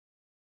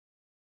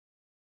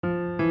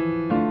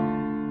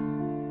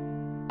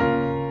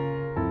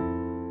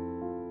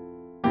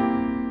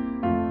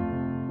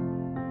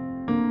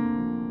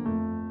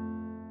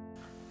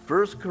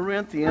1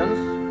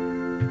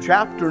 Corinthians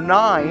chapter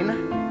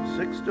 9,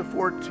 6 to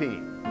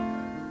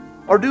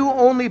 14. Or do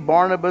only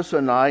Barnabas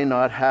and I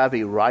not have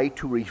a right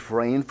to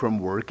refrain from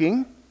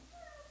working?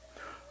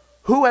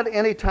 Who at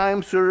any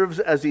time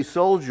serves as a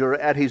soldier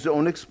at his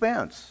own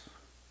expense?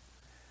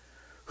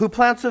 Who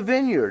plants a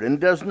vineyard and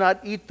does not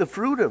eat the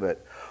fruit of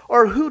it?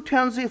 Or who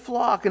tends a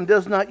flock and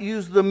does not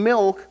use the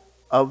milk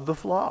of the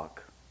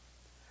flock?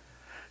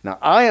 Now,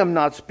 I am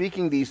not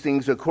speaking these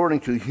things according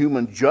to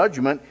human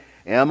judgment,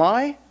 am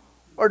I?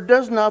 Or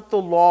does not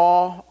the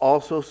law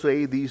also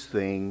say these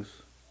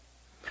things?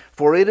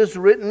 For it is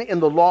written in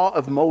the law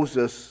of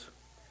Moses,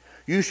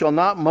 "You shall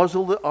not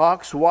muzzle the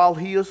ox while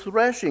he is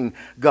threshing."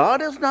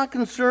 God is not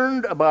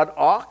concerned about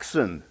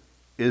oxen,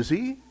 is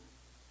he?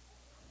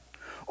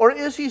 Or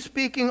is he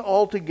speaking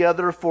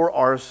altogether for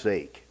our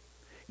sake?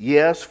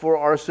 Yes, for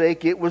our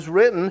sake it was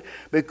written,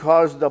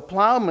 because the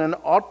plowman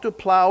ought to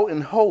plow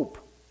in hope,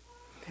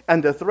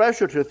 and the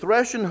thresher to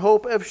thresh in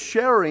hope of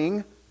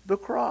sharing the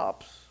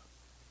crops.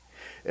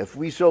 If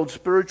we sowed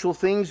spiritual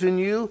things in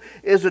you,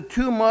 is it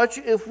too much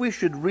if we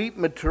should reap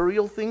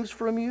material things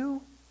from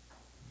you?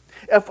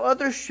 If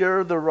others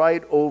share the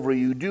right over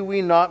you, do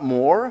we not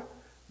more?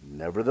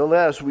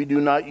 Nevertheless, we do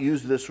not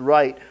use this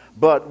right,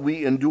 but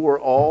we endure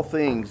all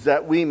things,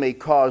 that we may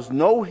cause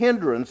no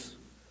hindrance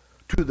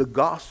to the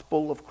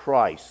gospel of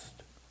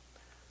Christ.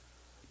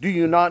 Do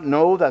you not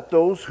know that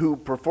those who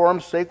perform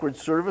sacred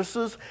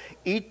services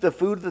eat the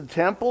food of the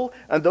temple,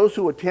 and those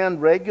who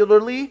attend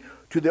regularly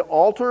to the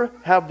altar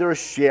have their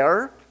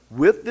share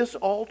with this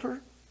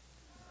altar?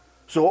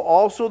 So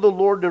also the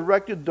Lord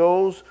directed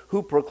those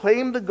who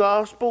proclaim the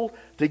gospel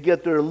to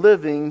get their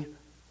living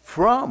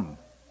from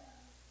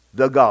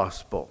the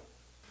gospel.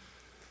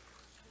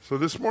 So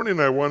this morning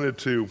I wanted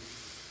to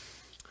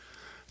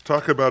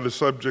talk about a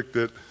subject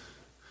that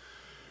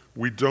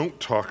we don't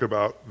talk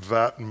about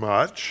that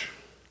much,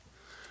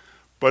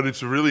 but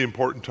it's a really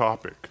important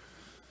topic.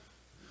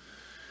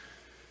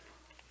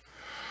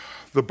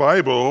 The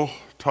Bible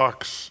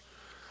talks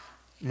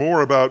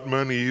more about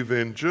money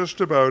than just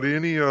about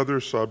any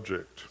other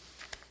subject.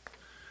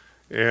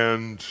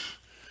 And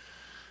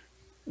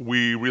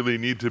we really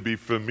need to be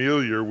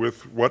familiar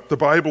with what the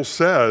Bible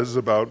says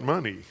about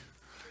money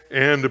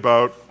and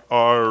about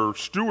our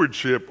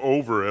stewardship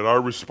over it,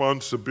 our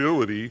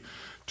responsibility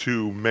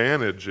to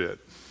manage it.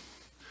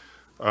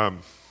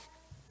 And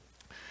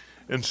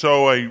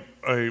so I'm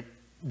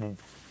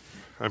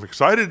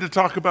excited to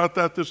talk about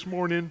that this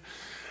morning,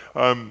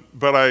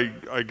 but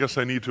I guess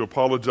I need to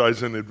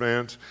apologize in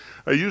advance.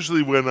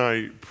 Usually when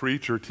I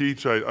preach or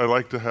teach, I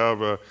like to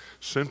have a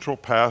central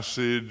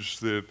passage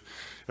that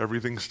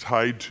everything's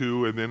tied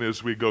to, and then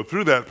as we go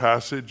through that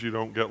passage, you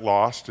don't get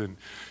lost and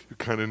you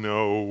kind of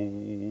know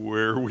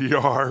where we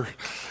are.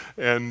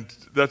 And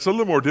that's a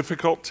little more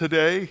difficult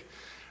today,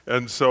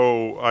 and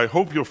so I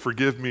hope you'll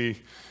forgive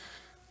me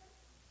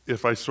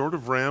if I sort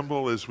of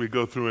ramble as we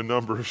go through a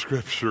number of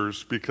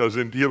scriptures, because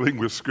in dealing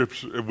with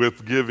scripture,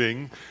 with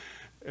giving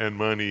and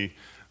money,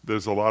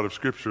 there's a lot of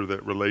scripture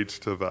that relates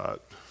to that.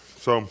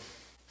 So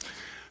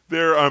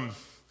there are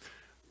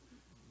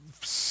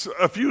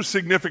a few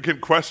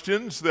significant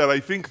questions that I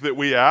think that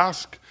we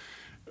ask.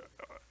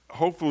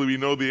 Hopefully we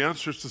know the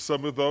answers to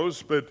some of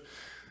those, but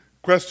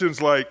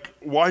questions like,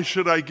 why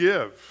should I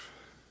give?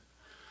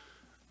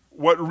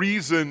 What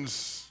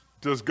reasons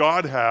does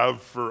God have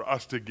for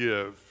us to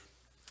give?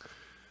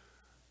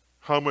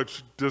 How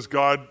much does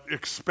God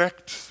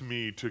expect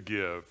me to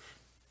give?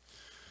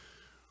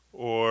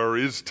 Or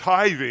is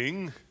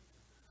tithing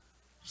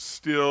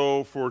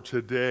still for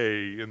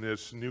today in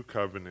this new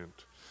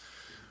covenant?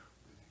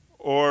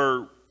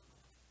 Or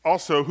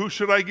also, who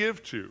should I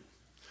give to?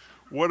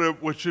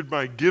 What should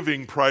my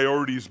giving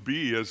priorities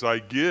be as I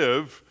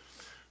give?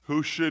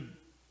 Who should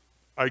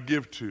I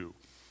give to?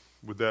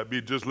 Would that be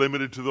just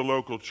limited to the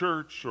local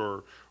church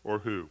or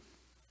who?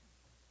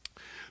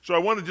 So I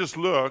want to just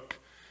look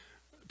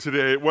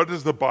today, what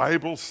does the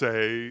Bible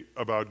say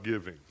about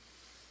giving?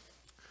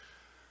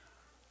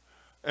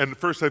 And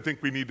first, I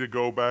think we need to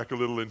go back a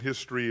little in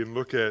history and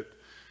look at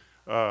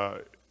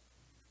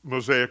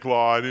Mosaic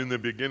law and in the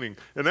beginning.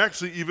 And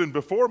actually, even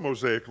before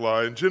Mosaic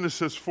law, in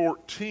Genesis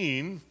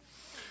 14,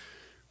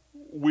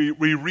 we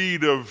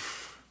read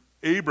of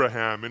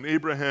Abraham. And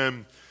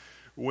Abraham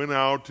went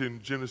out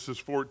in Genesis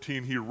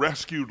 14. He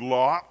rescued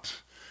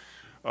Lot,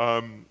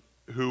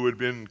 who had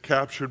been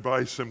captured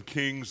by some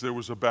kings. There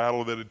was a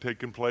battle that had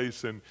taken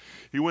place, and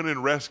he went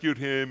and rescued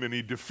him, and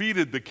he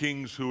defeated the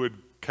kings who had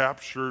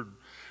captured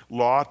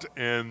Lot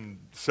and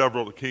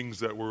several kings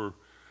that were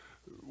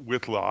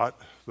with Lot,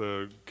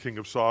 the king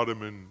of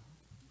Sodom and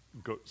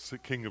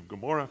king of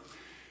Gomorrah.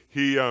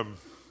 He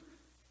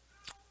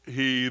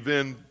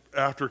then,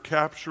 after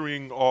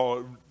recapturing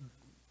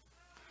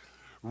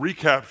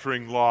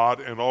Lot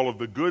and all of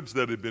the goods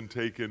that had been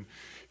taken,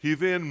 he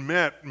then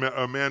met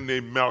a man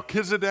named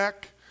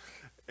Melchizedek,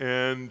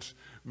 and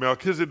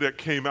Melchizedek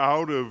came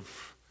out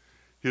of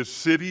his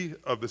city,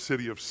 of the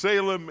city of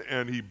Salem,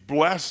 and he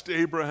blessed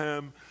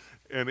Abraham,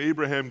 and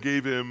Abraham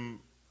gave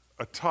him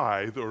a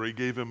tithe, or he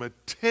gave him a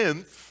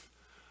tenth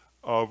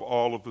of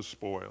all of the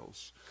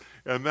spoils.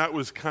 And that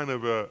was kind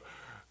of a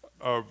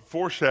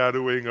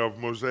foreshadowing of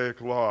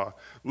Mosaic law.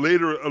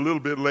 Later, a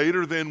little bit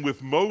later, then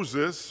with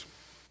Moses,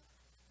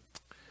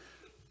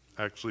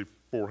 actually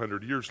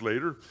 400 years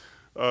later,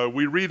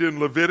 we read in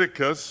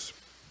Leviticus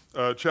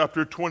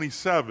chapter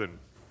 27.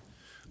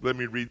 Let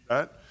me read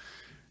that.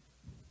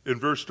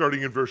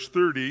 Starting in verse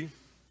 30.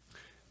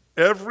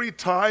 Every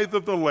tithe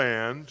of the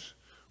land,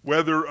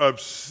 whether of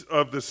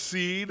the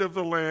seed of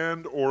the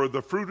land or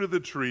the fruit of the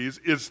trees,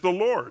 is the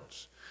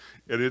Lord's,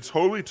 and it's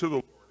holy to the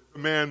Lord. If a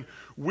man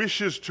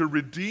wishes to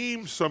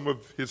redeem some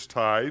of his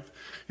tithe,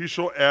 he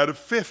shall add a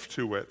fifth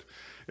to it.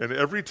 And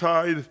every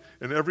tithe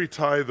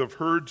of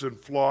herds and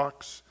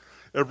flocks,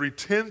 every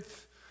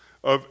tenth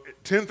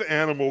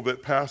animal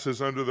that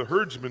passes under the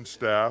herdsman's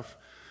staff,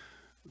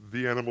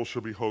 the animal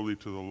shall be holy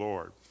to the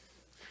Lord.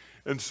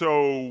 And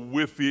so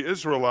with the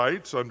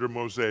Israelites under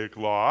Mosaic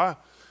law,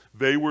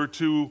 they were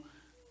to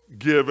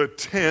give a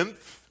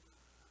tenth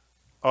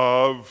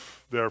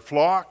of their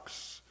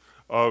flocks,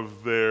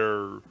 of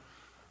their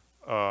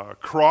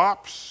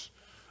crops,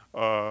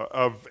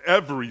 of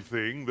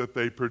everything that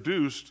they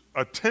produced.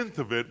 A tenth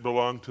of it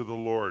belonged to the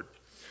Lord.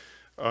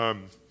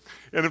 And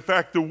in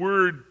fact, the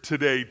word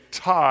today,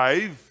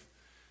 tithe,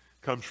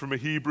 comes from a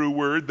Hebrew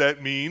word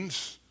that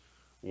means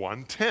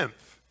 1/10.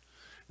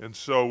 And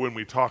so when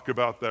we talk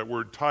about that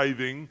word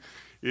tithing,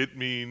 it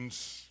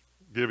means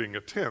giving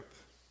a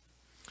tenth.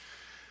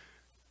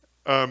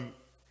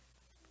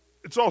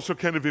 It's also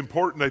kind of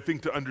important, I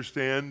think, to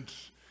understand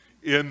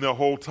in the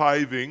whole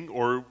tithing,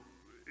 or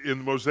in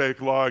the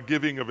Mosaic law,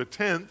 giving of a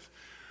tenth,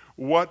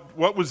 what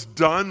was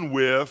done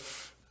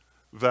with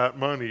that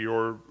money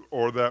or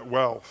that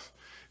wealth.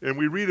 And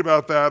we read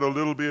about that a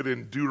little bit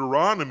in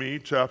Deuteronomy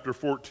chapter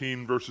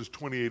 14, verses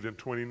 28 and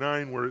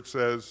 29, where it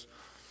says,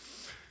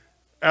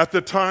 "At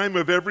the time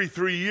of every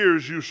 3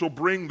 years you shall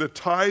bring the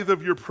tithe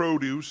of your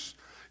produce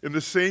in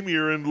the same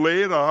year and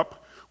lay it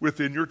up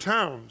within your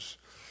towns.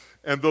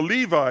 And the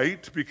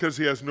Levite, because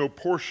he has no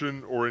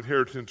portion or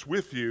inheritance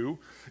with you,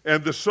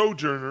 and the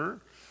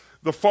sojourner,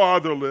 the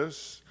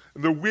fatherless,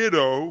 and the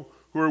widow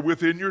who are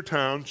within your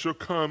town shall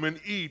come and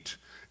eat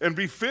and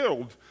be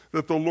filled,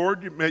 that the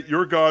Lord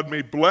your God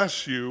may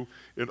bless you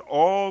in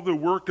all the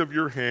work of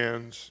your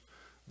hands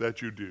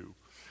that you do."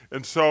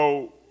 And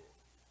so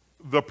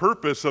the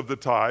purpose of the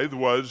tithe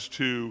was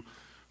to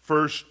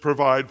first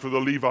provide for the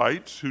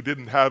Levites who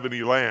didn't have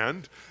any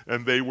land,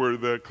 and they were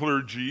the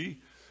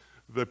clergy,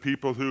 the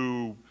people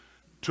who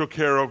took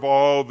care of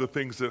all the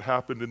things that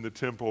happened in the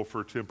temple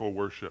for temple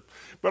worship.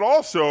 But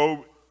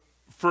also,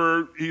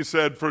 he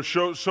said, for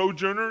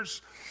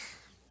sojourners,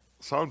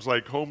 sounds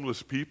like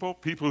homeless people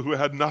who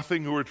had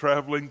nothing, who were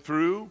traveling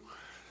through.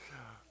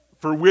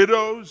 For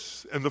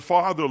widows and the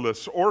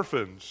fatherless,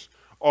 orphans,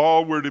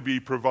 all were to be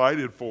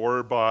provided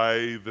for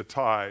by the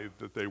tithe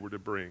that they were to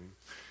bring.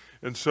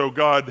 And so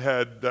God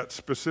had that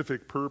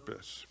specific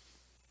purpose.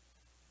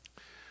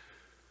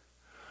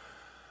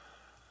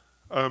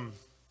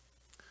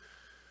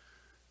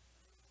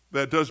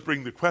 That does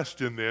bring the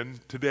question then.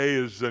 Today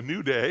is a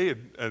new day,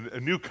 and a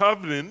new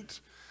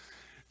covenant.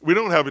 We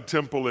don't have a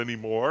temple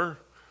anymore.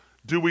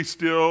 Do we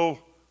still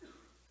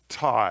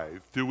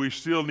tithe? Do we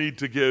still need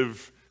to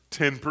give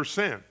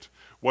 10%?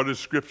 What does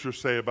Scripture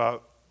say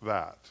about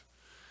that?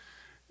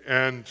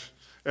 And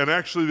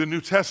actually the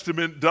New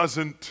Testament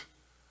doesn't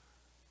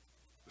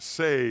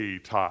say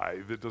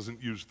tithe. It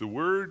doesn't use the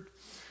word.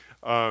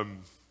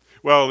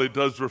 Well, it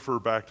does refer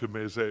back to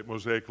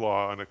Mosaic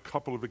law on a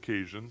couple of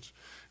occasions.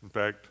 In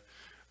fact,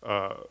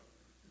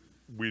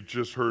 we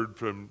just heard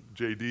from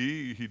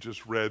J.D. He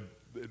just read,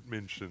 it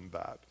mentioned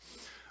that.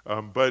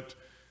 But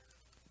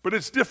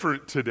it's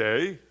different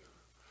today.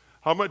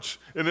 How much,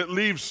 and it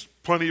leaves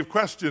plenty of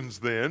questions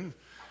then,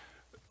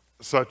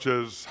 such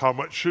as how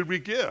much should we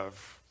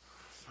give?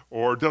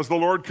 Or does the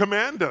Lord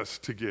command us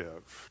to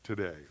give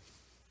today?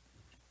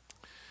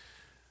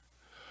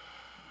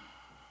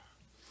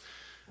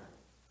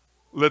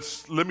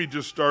 Let me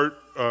just start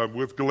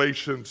with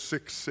Galatians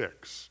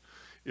 6:6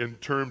 in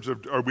terms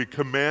of, are we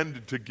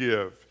commanded to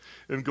give?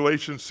 In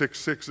Galatians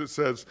 6:6 it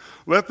says,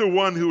 "Let the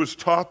one who is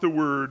taught the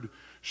word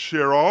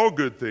share all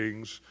good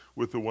things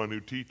with the one who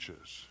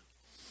teaches."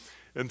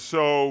 And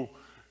so,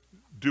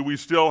 do we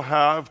still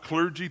have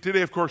clergy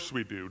today? Of course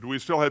we do. Do we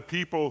still have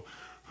people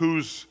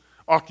whose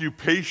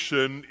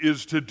occupation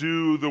is to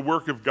do the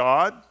work of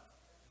God?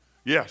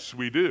 Yes,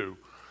 we do.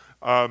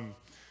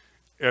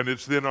 And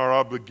it's then our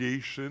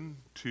obligation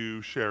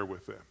to share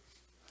with them.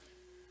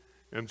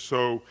 And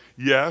so,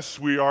 yes,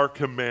 we are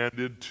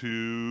commanded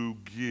to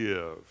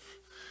give.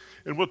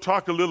 And we'll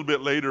talk a little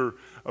bit later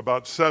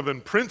about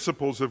 7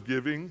 principles of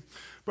giving,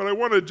 but I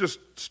want to just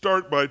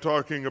start by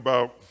talking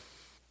about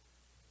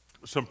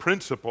some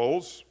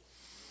principles.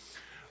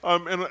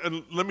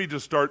 And let me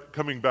just start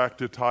coming back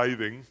to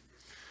tithing,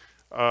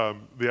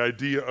 the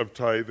idea of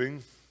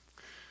tithing.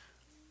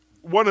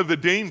 One of the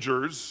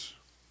dangers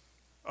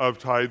of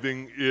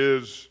tithing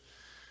is,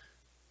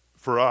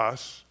 for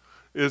us,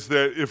 is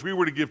that if we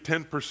were to give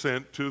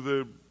 10%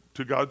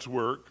 to God's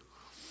work,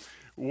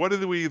 what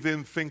do we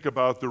then think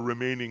about the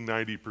remaining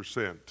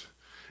 90%?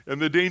 And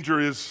the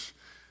danger is,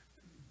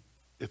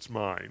 it's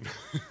mine.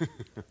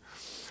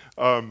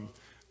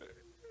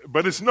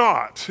 But it's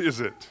not,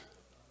 is it?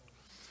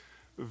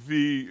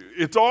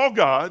 It's all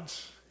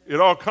God's.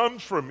 It all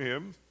comes from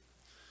Him.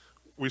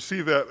 We see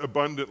that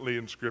abundantly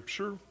in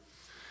Scripture.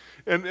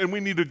 And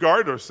we need to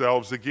guard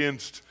ourselves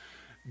against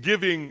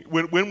giving.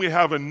 When we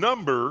have a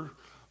number,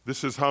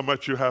 this is how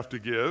much you have to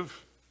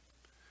give,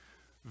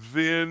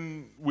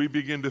 then we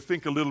begin to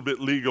think a little bit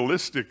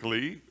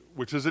legalistically,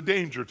 which is a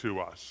danger to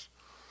us.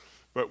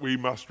 But we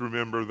must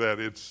remember that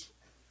it's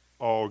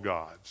all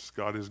God's.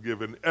 God has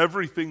given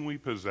everything we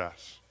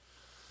possess.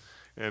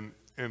 And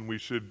we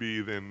should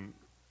be then,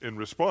 in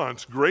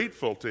response,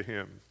 grateful to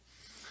Him.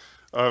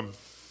 And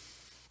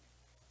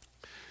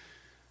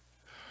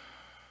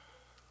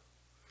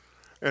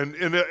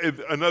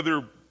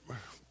another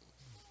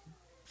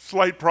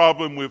slight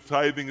problem with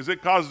tithing is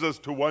it causes us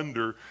to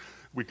wonder.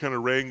 We kind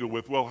of wrangle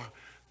with, well,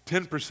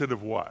 10%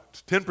 of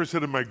what?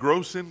 10% of my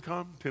gross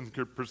income?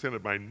 10%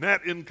 of my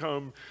net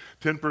income?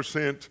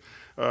 10%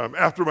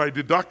 after my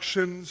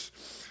deductions?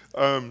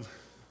 But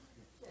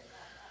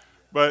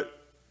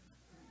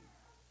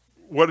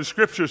what does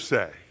Scripture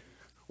say?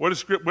 What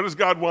does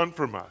God want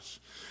from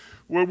us?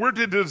 Well, we're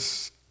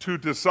to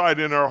decide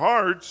in our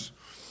hearts,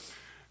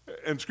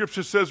 and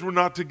Scripture says we're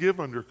not to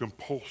give under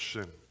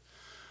compulsion,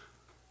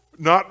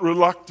 not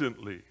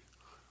reluctantly,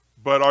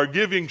 but our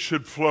giving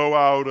should flow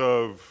out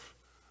of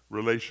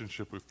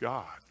relationship with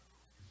God,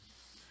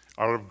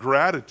 out of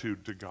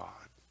gratitude to God.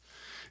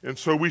 And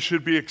so we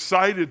should be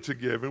excited to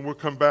give, and we'll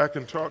come back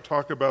and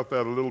talk about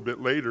that a little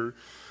bit later.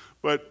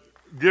 But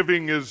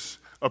giving is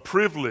a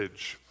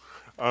privilege,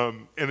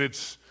 and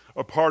it's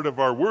a part of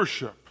our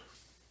worship.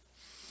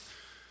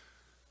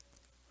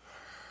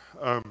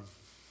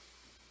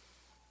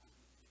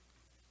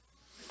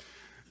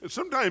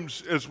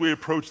 Sometimes as we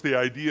approach the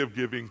idea of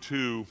giving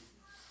too,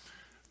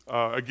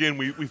 again,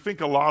 we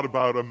think a lot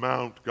about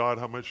amount. God,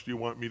 how much do you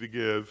want me to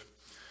give?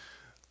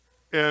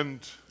 And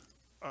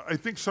I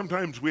think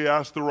sometimes we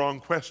ask the wrong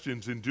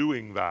questions in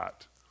doing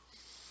that.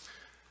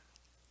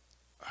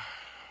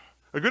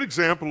 A good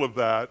example of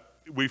that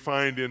we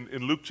find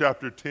in Luke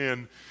chapter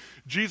 10.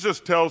 Jesus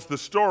tells the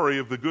story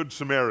of the Good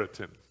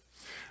Samaritan.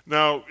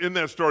 Now, in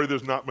that story,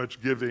 there's not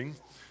much giving,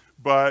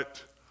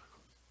 but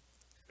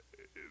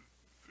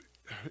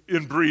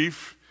in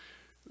brief,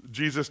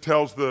 Jesus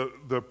tells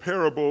the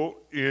parable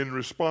in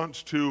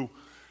response to,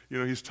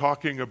 he's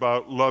talking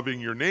about loving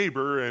your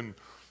neighbor,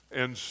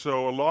 and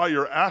so a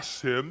lawyer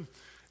asks him,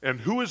 and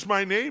who is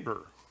my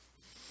neighbor?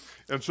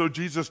 And so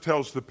Jesus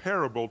tells the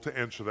parable to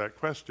answer that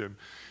question.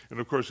 And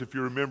of course, if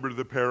you remember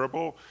the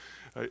parable,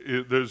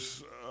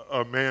 there's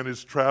a man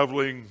is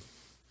traveling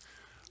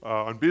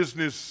on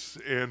business,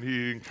 and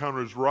he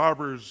encounters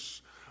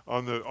robbers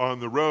on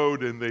the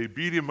road, and they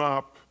beat him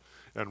up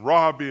and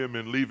rob him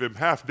and leave him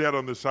half dead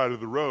on the side of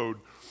the road.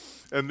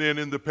 And then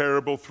in the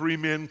parable, 3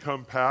 men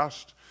come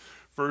past,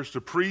 first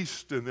a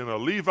priest and then a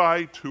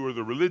Levite, who are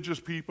the religious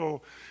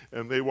people,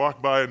 and they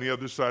walk by on the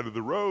other side of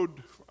the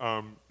road,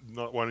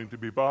 not wanting to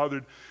be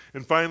bothered.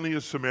 And finally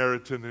a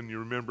Samaritan, and you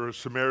remember a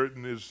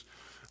Samaritan is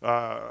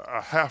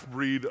a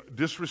half-breed,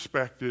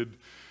 disrespected,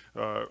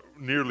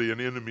 nearly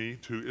an enemy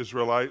to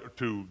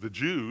the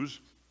Jews,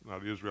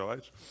 not the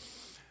Israelites.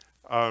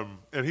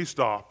 And he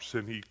stops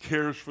and he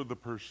cares for the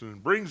person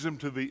and brings him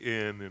to the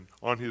inn and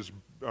on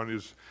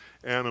his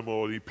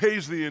animal, and he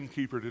pays the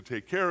innkeeper to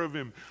take care of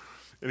him,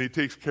 and he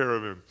takes care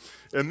of him.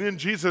 And then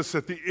Jesus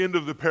at the end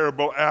of the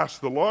parable asks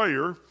the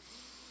lawyer,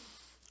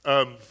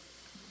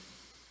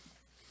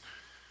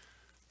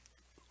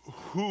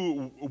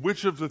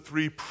 which of the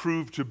 3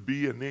 proved to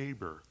be a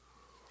neighbor?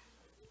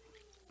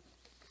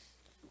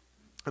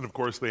 And of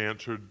course they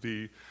answered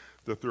the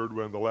third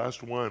one, the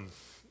last one.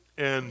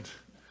 And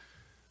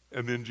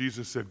then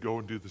Jesus said, go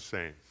and do the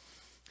same.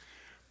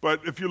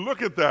 But if you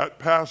look at that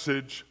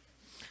passage,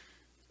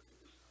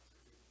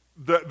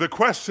 the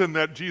question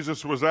that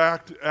Jesus was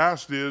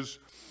asked is,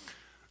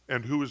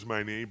 and who is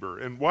my neighbor?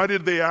 And why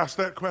did they ask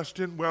that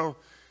question? Well,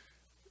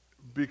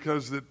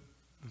 because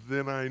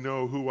then I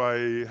know who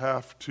I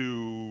have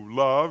to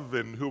love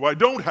and who I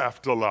don't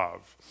have to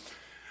love.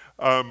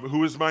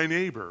 Who is my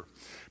neighbor?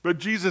 But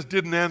Jesus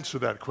didn't answer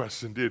that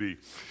question, did he?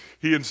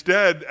 He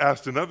instead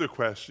asked another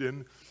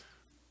question,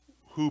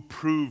 who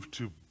proved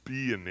to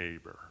be a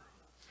neighbor?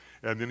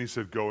 And then he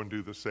said, go and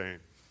do the same.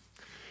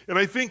 And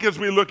I think as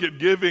we look at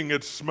giving,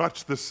 it's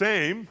much the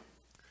same.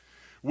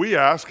 We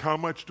ask, how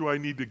much do I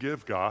need to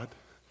give, God?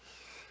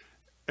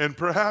 And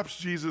perhaps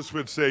Jesus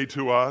would say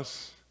to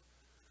us,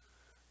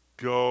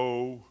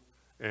 go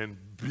and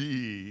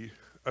be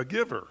a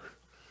giver.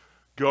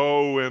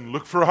 Go and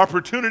look for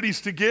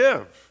opportunities to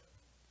give.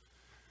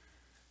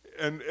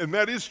 And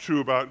that is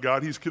true about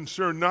God. He's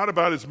concerned not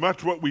about as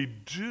much what we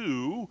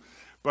do,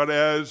 but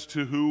as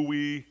to who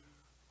we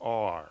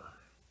are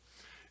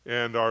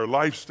and our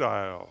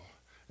lifestyle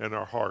and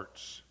our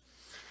hearts.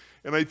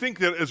 And I think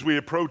that as we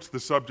approach the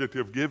subject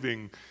of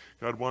giving,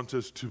 God wants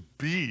us to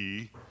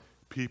be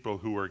people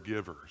who are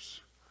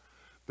givers.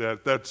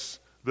 That's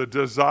the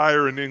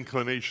desire and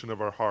inclination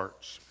of our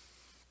hearts.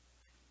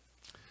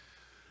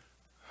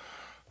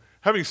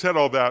 Having said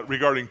all that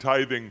regarding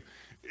tithing,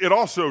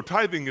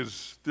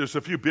 there's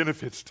a few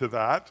benefits to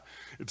that.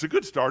 It's a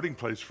good starting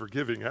place for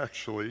giving,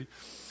 actually.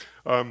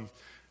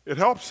 It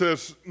helps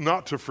us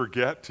not to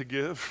forget to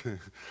give.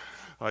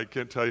 I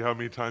can't tell you how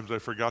many times I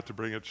forgot to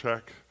bring a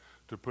check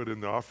to put in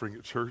the offering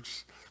at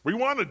church. We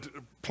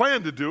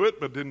planned to do it,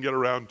 but didn't get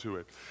around to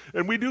it.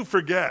 And we do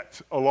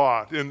forget a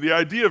lot. And the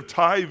idea of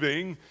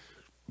tithing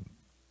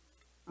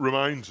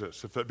reminds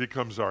us if that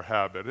becomes our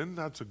habit, and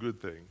that's a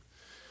good thing.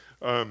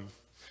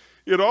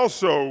 It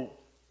also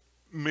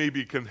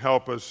maybe can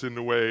help us in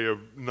the way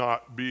of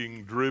not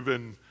being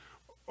driven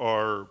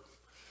or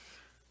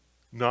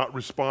not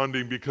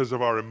responding because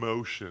of our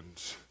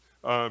emotions.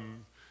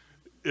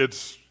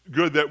 It's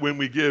good that when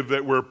we give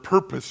that we're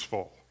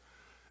purposeful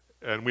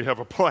and we have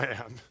a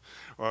plan.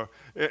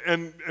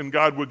 And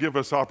God will give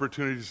us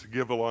opportunities to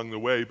give along the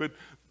way. But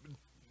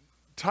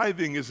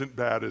tithing isn't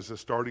bad as a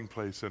starting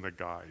place and a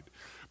guide.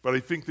 But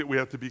I think that we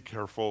have to be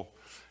careful,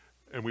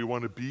 and we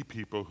want to be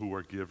people who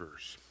are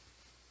givers.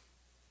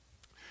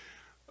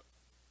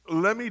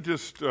 Let me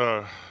just,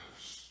 I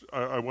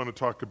want to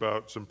talk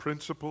about some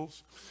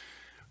principles.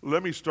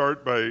 Let me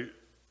start by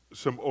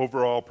some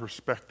overall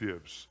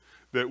perspectives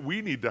that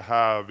we need to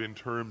have in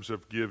terms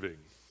of giving.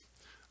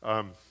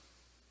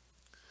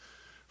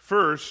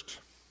 First,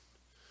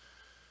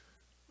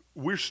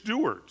 we're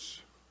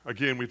stewards.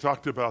 Again, we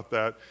talked about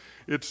that.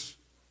 It's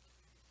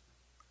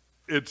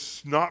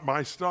not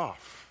my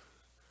stuff,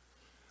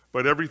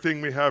 but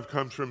everything we have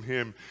comes from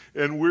Him,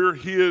 and we're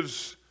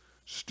His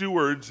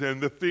stewards,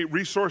 and the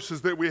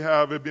resources that we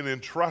have been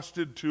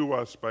entrusted to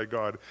us by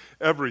God,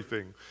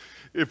 everything.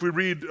 If we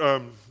read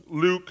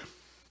Luke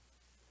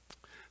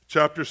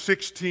chapter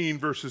 16,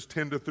 verses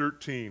 10 to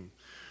 13,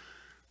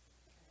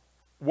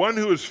 one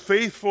who is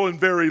faithful in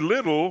very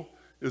little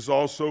is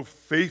also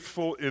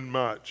faithful in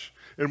much,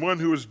 and one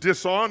who is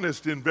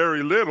dishonest in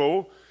very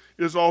little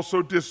is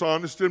also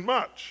dishonest in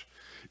much.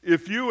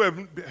 If you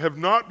have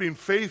not been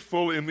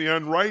faithful in the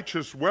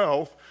unrighteous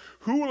wealth,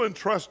 who will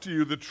entrust to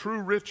you the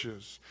true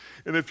riches?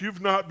 And if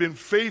you've not been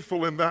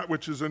faithful in that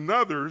which is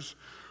another's,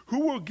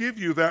 who will give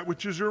you that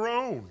which is your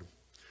own?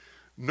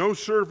 No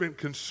servant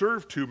can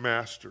serve two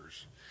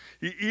masters.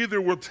 He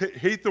either will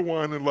hate the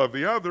one and love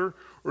the other,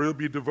 or he'll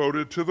be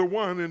devoted to the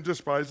one and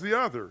despise the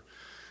other.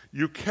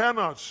 You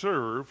cannot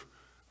serve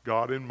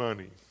God and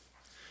money.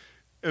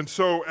 And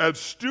so as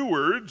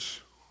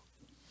stewards,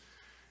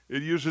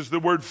 it uses the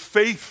word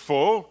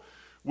faithful.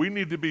 We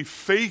need to be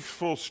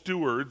faithful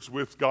stewards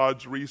with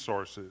God's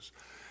resources.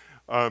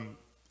 And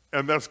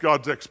that's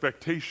God's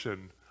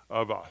expectation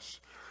of us.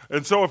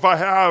 And so if I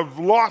have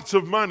lots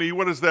of money,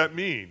 what does that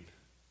mean?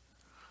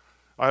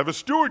 I have a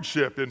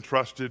stewardship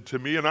entrusted to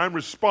me, and I'm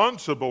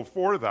responsible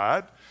for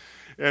that.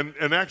 And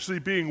actually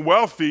being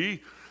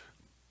wealthy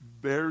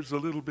bears a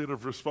little bit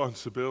of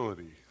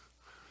responsibility.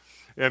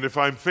 And if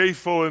I'm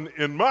faithful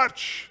in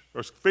much,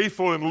 or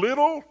faithful in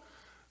little,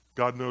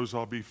 God knows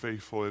I'll be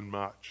faithful in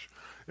much.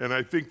 And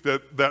I think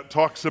that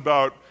talks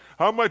about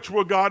how much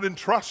will God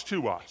entrust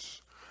to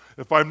us.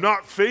 If I'm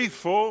not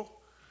faithful,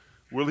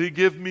 will He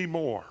give me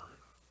more?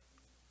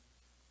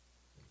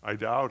 I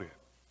doubt it.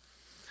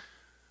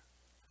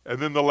 And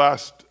then the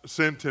last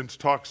sentence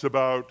talks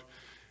about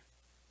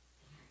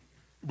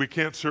we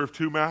can't serve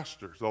two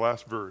masters, the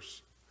last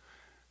verse.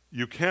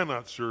 You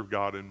cannot serve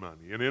God and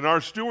money. And in our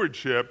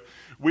stewardship,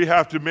 we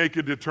have to make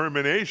a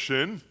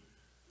determination.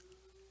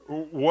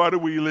 What are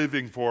we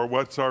living for?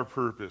 What's our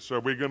purpose?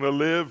 Are we going to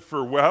live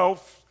for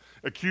wealth,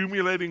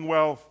 accumulating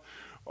wealth,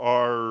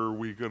 or are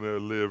we going to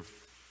live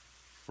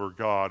for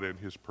God and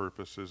His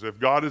purposes? If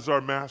God is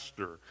our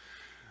master,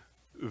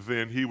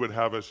 then He would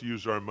have us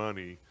use our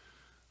money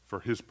for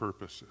His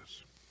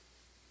purposes.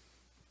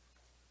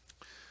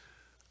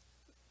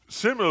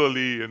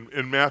 Similarly,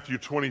 in Matthew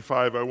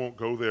 25, I won't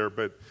go there,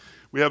 but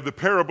we have the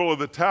parable of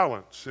the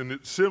talents, and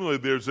similarly,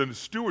 there's a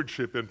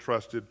stewardship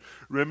entrusted.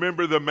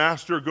 Remember, the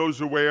master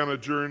goes away on a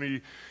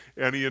journey,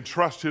 and he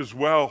entrusts his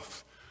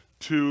wealth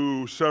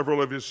to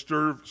several of his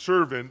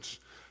servants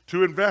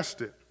to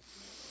invest it.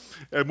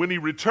 And when he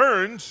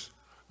returns,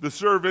 the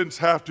servants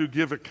have to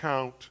give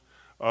account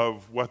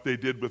of what they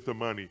did with the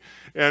money.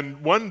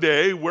 And one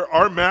day,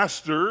 our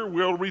master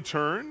will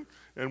return,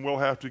 and we'll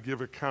have to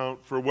give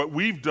account for what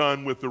we've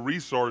done with the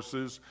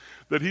resources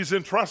that He's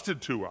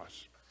entrusted to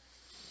us.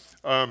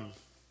 And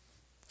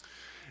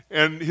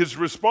his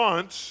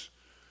response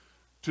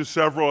to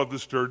several of the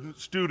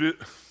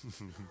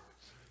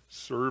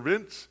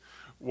servants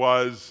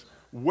was,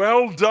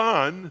 "Well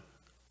done,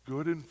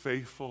 good and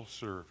faithful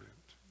servant."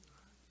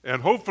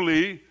 And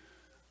hopefully,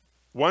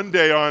 one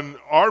day on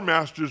our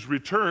master's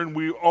return,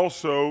 we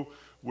also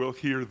will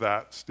hear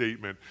that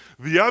statement.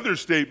 The other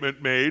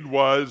statement made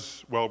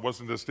was, well, it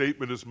wasn't a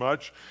statement as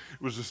much.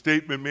 It was a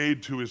statement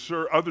made to his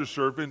other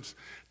servants.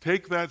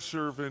 Take that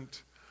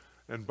servant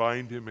and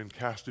bind him and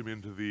cast him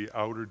into the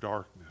outer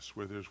darkness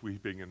where there's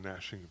weeping and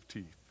gnashing of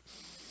teeth.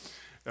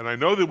 And I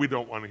know that we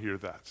don't want to hear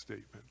that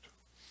statement.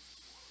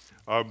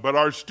 But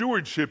our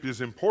stewardship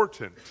is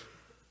important.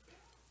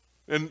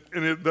 And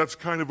that's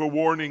kind of a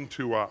warning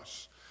to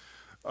us.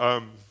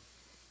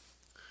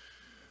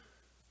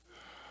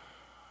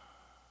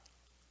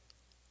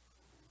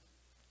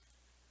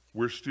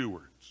 We're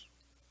stewards.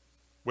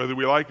 Whether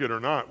we like it or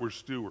not, we're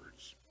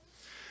stewards.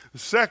 The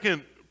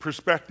second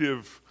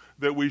perspective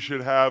that we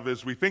should have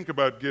as we think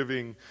about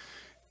giving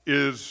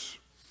is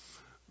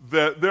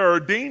that there are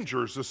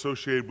dangers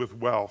associated with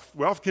wealth.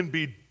 Wealth can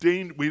be,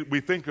 we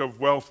think of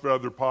wealth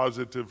rather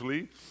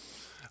positively,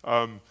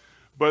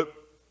 but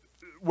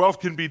wealth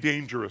can be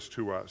dangerous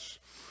to us.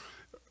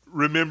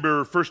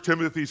 Remember 1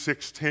 Timothy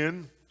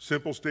 6:10,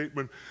 simple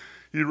statement.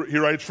 He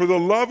writes, "For the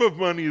love of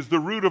money is the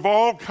root of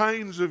all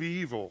kinds of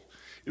evil.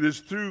 It is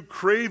through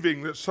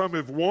craving that some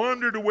have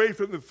wandered away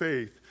from the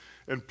faith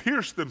and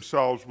pierced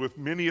themselves with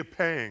many a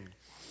pang."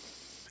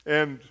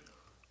 And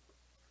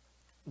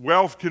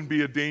wealth can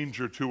be a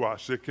danger to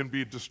us. It can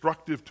be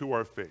destructive to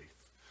our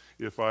faith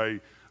if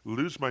I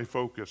lose my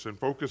focus and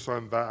focus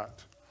on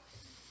that.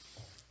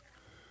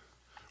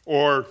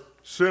 Or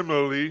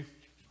similarly,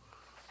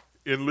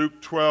 in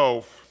Luke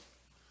 12,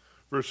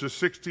 verses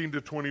 16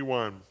 to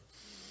 21,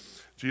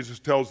 Jesus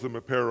tells them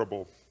a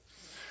parable.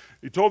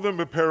 He told them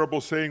a parable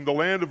saying, "The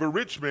land of a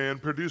rich man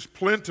produced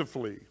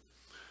plentifully.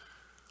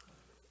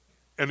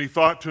 And he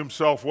thought to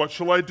himself, 'What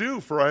shall I do?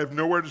 For I have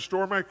nowhere to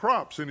store my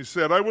crops.' And he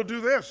said, 'I will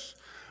do this.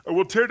 I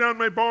will tear down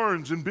my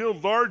barns and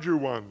build larger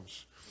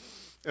ones.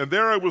 And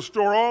there I will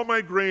store all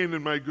my grain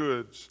and my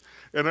goods.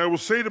 And I will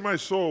say to my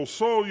soul,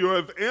 Soul, you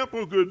have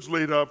ample goods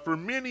laid up for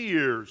many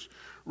years.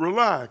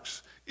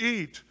 Relax,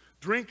 eat,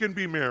 drink, and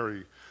be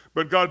merry.'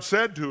 But God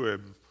said to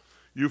him,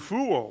 'You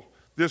fool,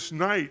 this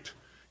night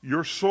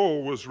your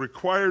soul was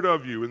required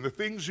of you, and the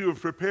things you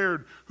have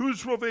prepared,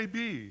 whose will they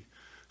be?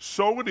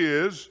 So it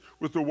is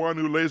with the one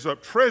who lays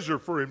up treasure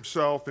for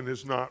himself and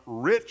is not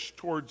rich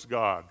towards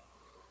God.'"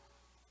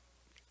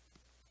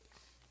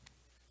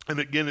 And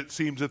again, it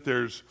seems that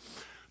there's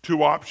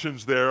two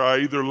options there. I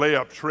either lay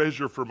up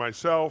treasure for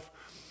myself,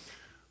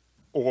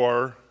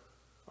 or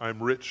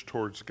I'm rich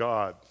towards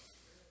God.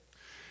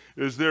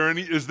 Is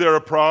there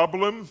a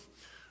problem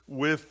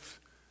with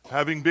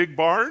having big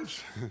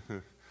barns?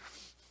 Of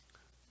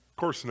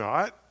course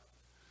not.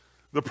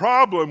 The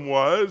problem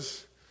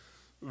was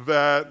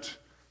that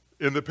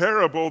in the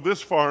parable,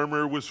 this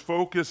farmer was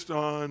focused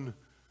on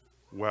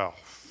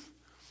wealth.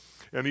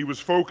 And he was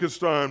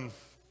focused on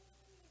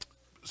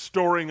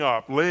storing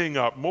up, laying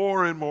up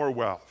more and more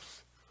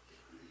wealth.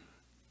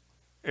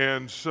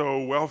 And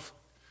so wealth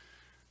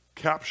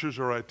captures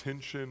our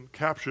attention,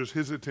 captures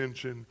his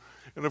attention,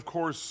 and of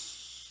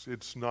course,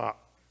 it's not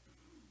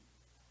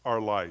our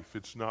life.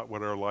 It's not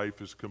what our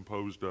life is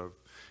composed of,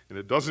 and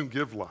it doesn't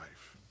give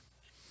life.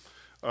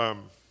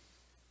 And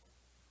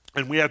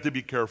we have to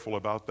be careful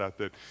about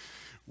that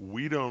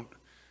we don't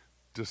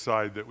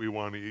decide that we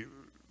want to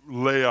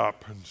lay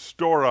up and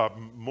store up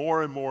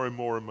more and more and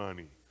more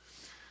money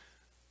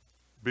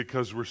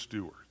because we're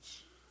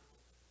stewards.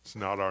 It's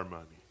not our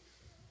money.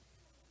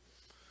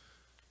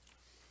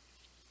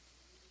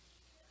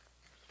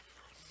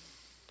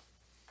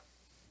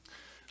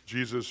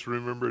 Jesus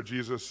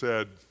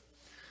said,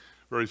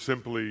 very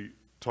simply,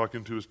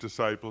 talking to his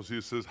disciples,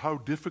 he says, "How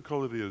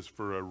difficult it is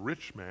for a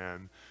rich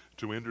man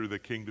to enter the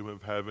kingdom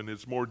of heaven.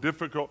 It's more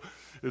difficult,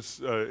 it's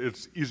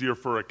easier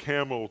for a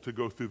camel to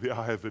go through the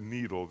eye of a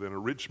needle than a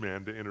rich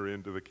man to enter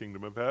into the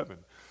kingdom of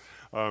heaven."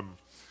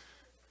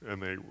 And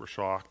they were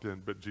shocked,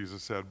 but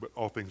Jesus said, "But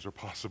all things are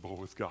possible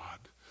with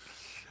God."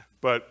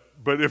 But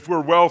if we're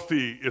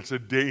wealthy, it's a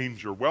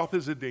danger. Wealth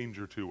is a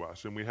danger to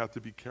us, and we have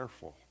to be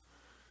careful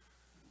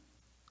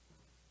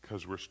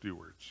because we're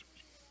stewards.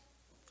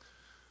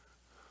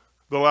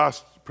 The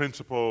last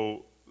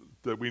principle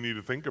that we need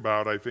to think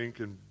about, I think,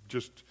 and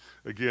just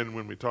again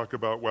when we talk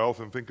about wealth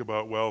and think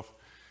about wealth,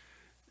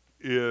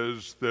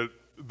 is that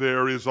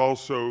there is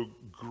also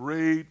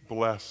great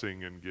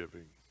blessing in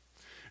giving.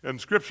 And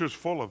Scripture's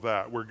full of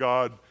that, where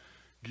God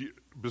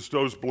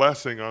bestows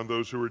blessing on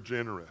those who are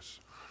generous.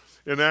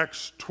 In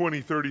Acts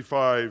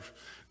 20:35,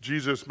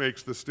 Jesus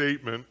makes the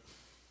statement,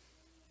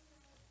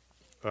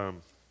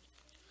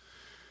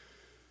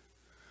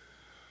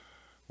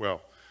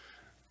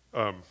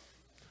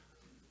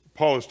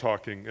 Paul is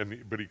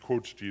talking, but he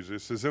quotes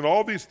Jesus. He says, "In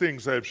all these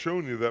things I have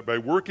shown you that by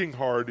working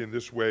hard in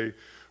this way,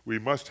 we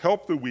must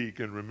help the weak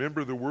and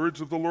remember the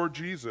words of the Lord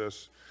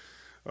Jesus,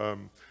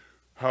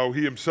 how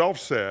he himself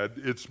said,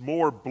 'It's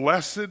more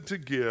blessed to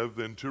give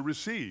than to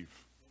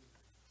receive.'"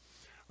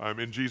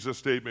 In Jesus'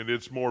 statement,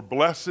 it's more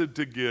blessed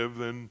to give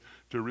than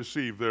to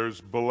receive. There's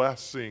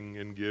blessing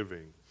in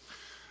giving.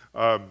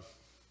 And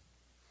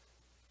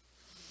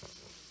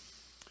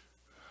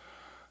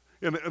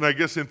I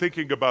guess in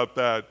thinking about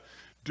that,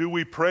 do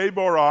we pray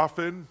more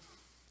often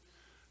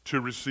to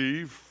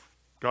receive?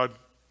 God,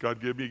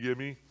 give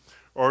me.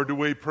 Or do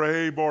we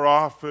pray more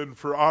often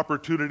for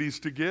opportunities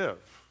to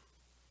give?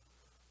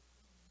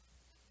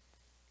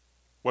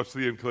 What's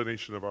the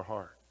inclination of our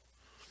heart?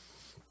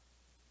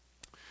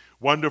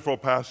 wonderful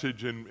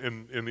passage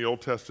in the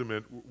Old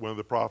Testament, one of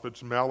the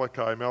prophets,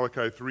 Malachi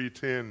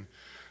 3:10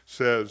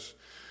 says,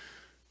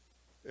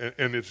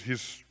 and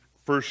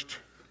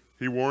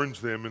he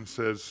warns them and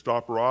says,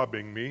 stop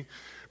robbing me.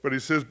 But he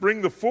says,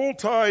 bring the full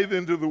tithe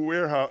into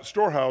the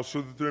storehouse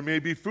so that there may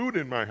be food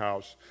in my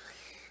house,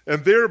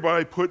 and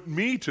thereby put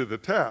me to the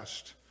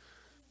test,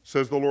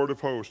 says the Lord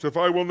of hosts. If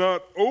I will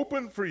not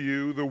open for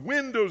you the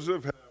windows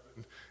of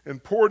heaven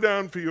and pour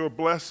down for you a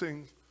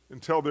blessing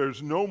until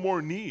there's no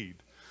more need,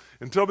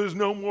 until there's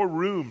no more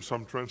room,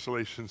 some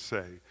translations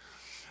say.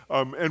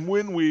 And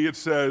when it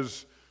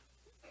says,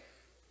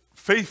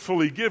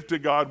 faithfully give to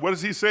God, what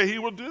does he say he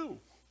will do?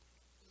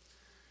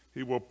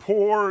 He will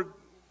pour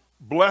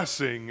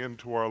blessing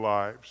into our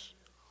lives.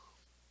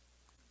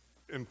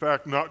 In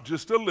fact, not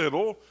just a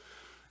little.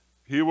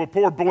 He will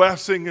pour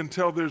blessing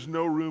until there's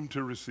no room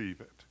to receive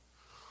it.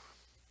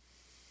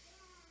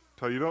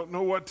 Until you don't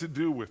know what to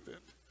do with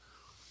it.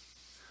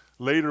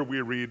 Later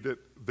we read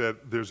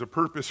that there's a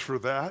purpose for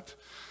that.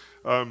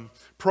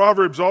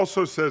 Proverbs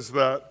also says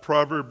that.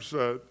 Proverbs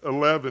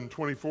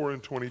 11:24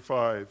 and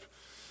 25.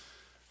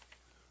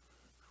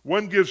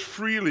 One gives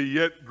freely,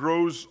 yet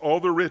grows all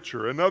the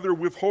richer. Another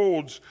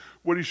withholds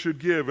what he should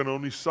give and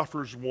only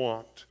suffers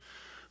want.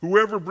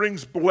 Whoever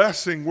brings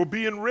blessing will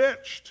be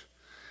enriched,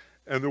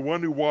 and the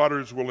one who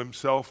waters will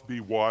himself be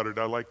watered.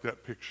 I like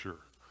that picture.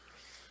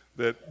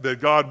 That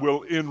God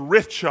will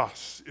enrich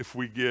us if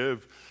we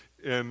give,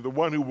 and the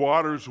one who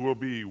waters will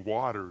be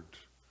watered.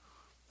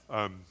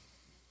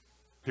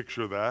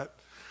 Picture that.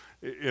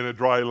 In a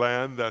dry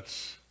land,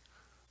 that's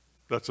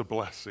a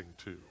blessing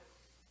too.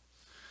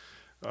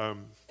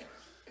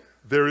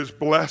 There is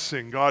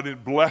blessing.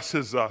 God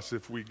blesses us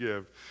if we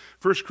give.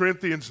 1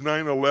 Corinthians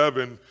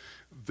 9:11,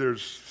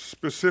 there's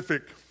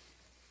specific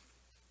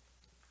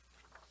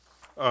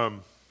I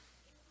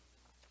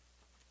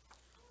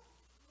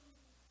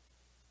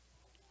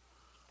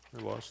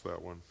lost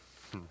that one.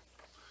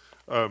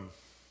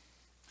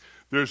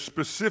 There's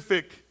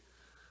specific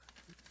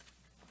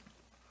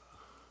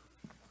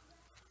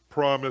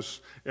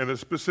promise and a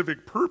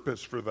specific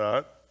purpose for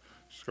that.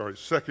 Sorry,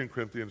 2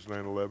 Corinthians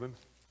 9:11.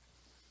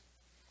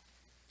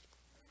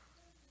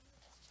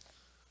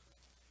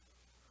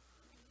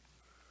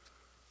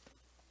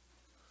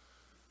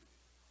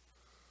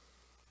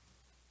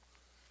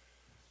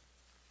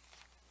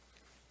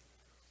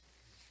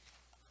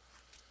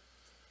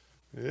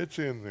 It's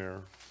in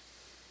there.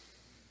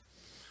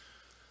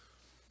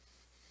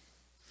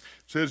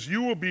 It says,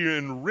 you will be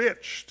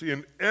enriched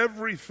in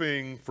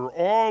everything for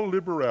all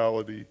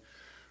liberality,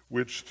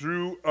 which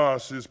through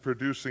us is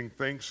producing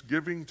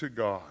thanksgiving to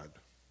God.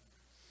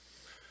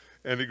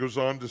 And it goes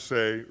on to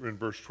say in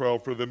verse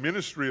 12, for the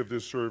ministry of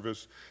this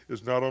service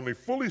is not only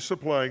fully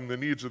supplying the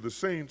needs of the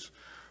saints,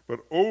 but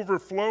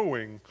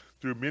overflowing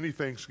through many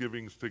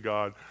thanksgivings to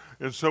God.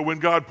 And so when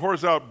God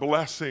pours out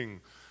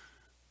blessing,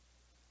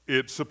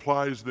 it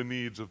supplies the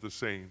needs of the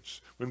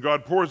saints. When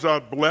God pours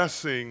out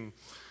blessing,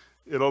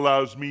 it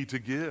allows me to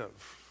give.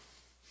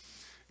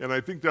 And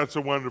I think that's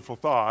a wonderful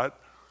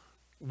thought.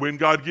 When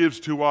God gives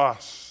to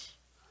us,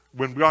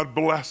 when God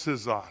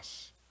blesses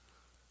us,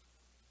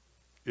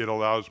 it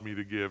allows me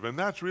to give. And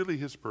that's really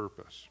his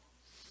purpose.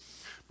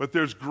 But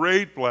there's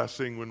great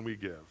blessing when we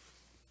give.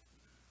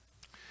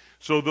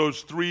 So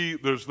there's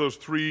those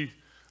three,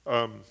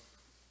 I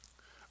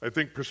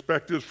think,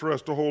 perspectives for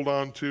us to hold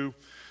on to.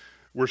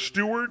 We're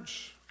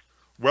stewards,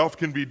 wealth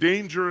can be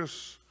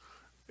dangerous,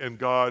 and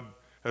God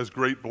has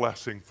great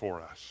blessing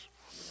for us.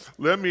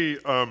 Let me,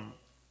 then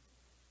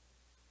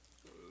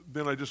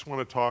I just want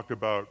to talk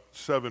about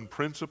 7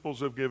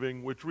 principles of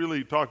giving, which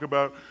really talk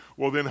about,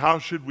 well then how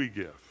should we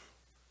give?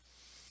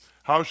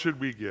 How should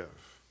we give?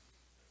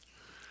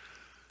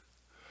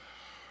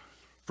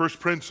 First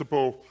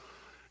principle,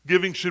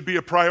 giving should be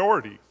a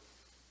priority.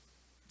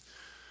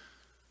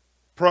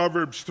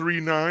 Proverbs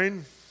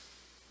 3:9.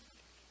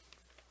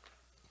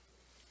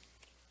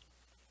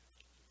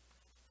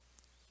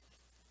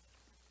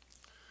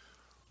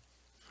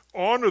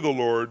 Honor the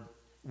Lord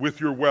with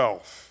your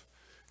wealth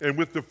and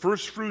with the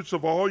first fruits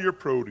of all your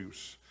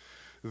produce.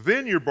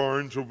 Then your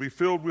barns will be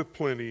filled with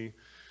plenty,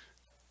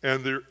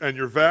 and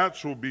your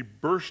vats will be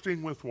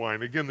bursting with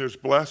wine. Again, there's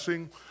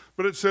blessing,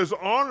 but it says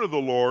honor the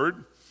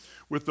Lord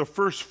with the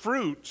first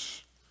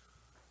fruits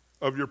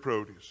of your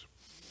produce.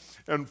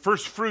 And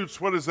first fruits,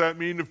 what does that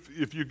mean?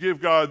 If you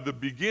give God the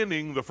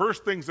beginning, the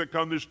first things that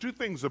come, there's 2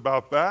 things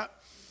about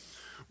that.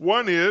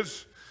 One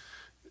is,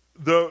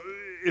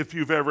 if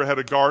you've ever had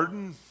a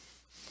garden,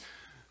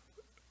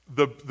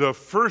 the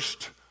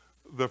first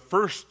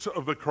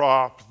of the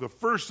crop, the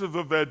first of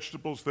the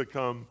vegetables that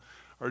come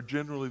are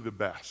generally the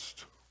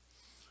best.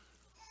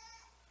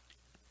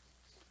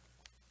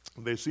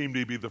 They seem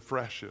to be the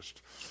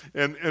freshest.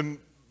 And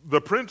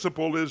the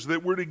principle is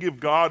that we're to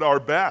give God our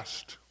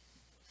best.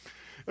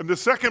 And the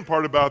second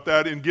part about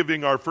that in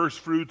giving our first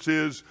fruits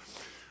is,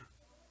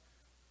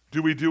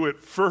 do we do it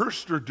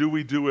first or do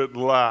we do it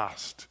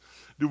last?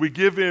 Do we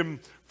give him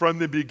from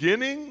the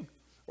beginning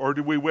or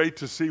do we wait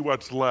to see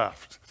what's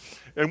left?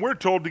 And we're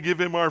told to give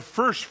him our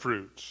first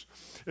fruits.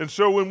 And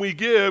so when we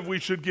give, we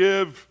should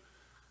give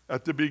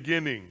at the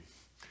beginning.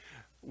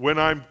 When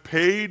I'm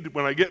paid,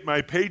 when I get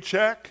my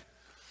paycheck,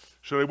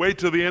 should I wait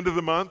till the end of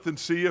the month and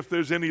see if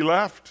there's any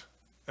left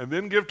and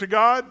then give to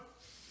God?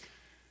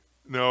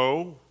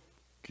 No,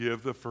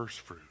 give the first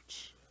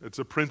fruits. It's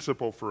a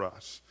principle for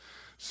us,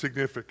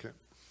 significant.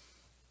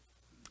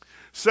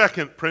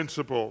 Second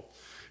principle,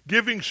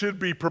 giving should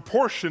be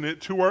proportionate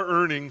to our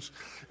earnings.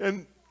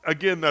 And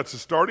again, that's a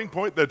starting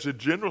point. That's a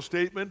general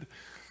statement.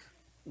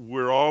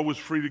 We're always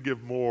free to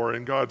give more,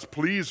 and God's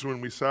pleased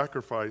when we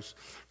sacrifice.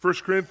 1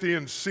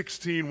 Corinthians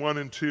 16, 1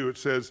 and 2, it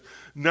says,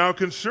 "Now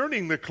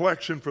concerning the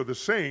collection for the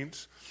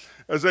saints,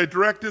 as I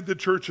directed the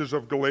churches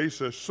of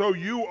Galatia, so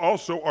you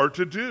also are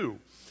to do.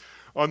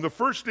 On the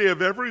first day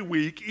of every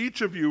week,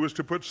 each of you is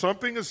to put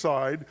something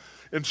aside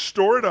and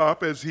store it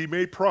up as he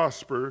may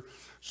prosper,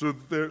 so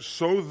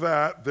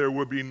that there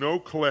will be no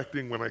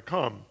collecting when I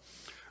come."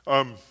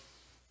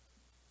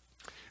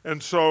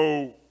 And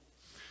so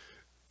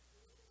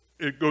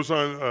it goes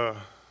on,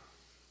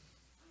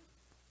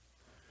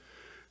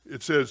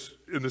 it says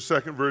in the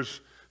second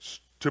verse,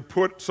 to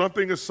put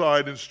something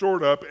aside and store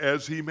it up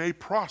as he may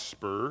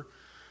prosper,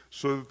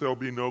 so that there'll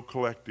be no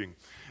collecting.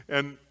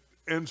 And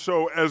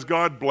so as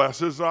God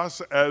blesses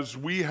us, as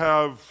we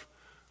have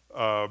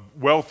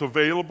wealth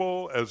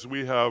available, as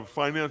we have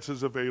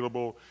finances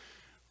available,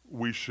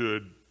 we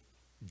should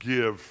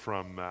give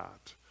from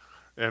that.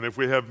 And if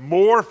we have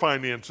more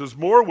finances,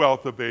 more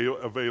wealth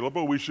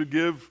available, we should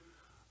give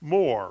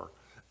more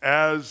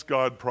as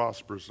God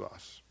prospers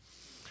us.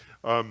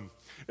 And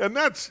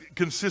that's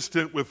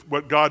consistent with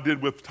what God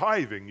did with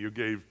tithing. You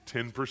gave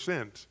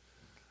 10%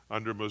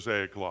 under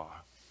Mosaic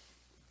law.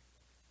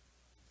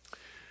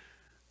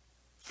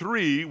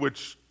 3,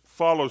 which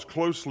follows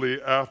closely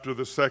after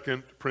the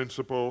second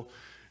principle,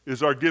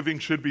 is our giving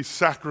should be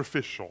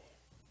sacrificial.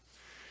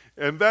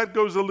 And that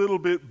goes a little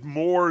bit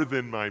more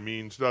than my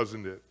means,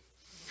 doesn't it?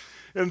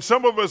 And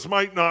some of us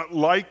might not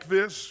like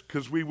this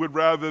because we would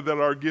rather that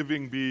our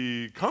giving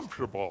be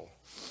comfortable.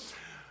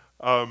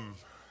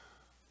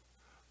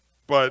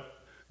 But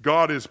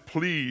God is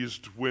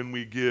pleased when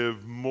we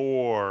give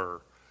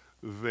more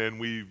than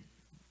we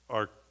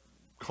are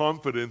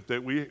confident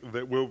that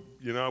we'll,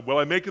 will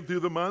I make it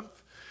through the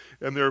month?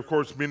 And there are, of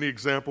course, many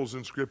examples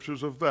in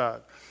scriptures of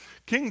that.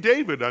 King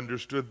David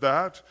understood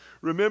that.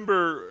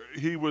 Remember,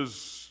 he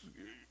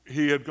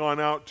had gone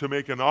out to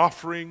make an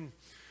offering.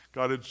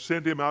 God had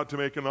sent him out to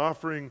make an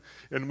offering,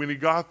 and when he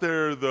got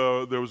there,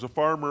 there was a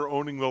farmer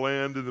owning the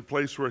land in the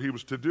place where he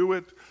was to do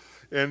it,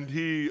 and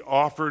he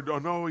offered,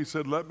 he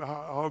said,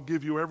 I'll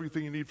give you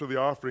everything you need for the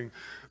offering.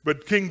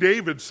 But King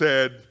David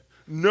said,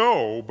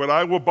 no, but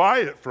I will buy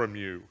it from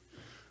you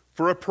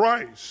for a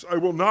price. I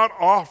will not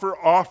offer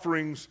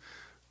offerings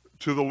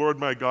to the Lord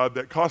my God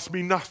that cost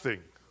me nothing.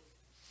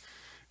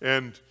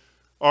 And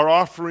our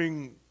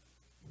offering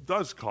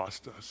does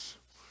cost us.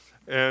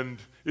 And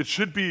it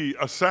should be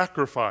a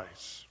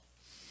sacrifice.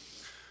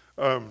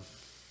 In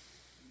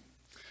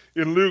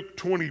Luke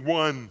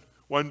 21,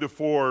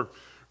 1-4,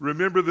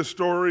 remember the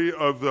story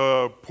of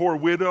the poor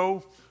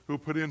widow who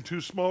put in 2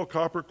 small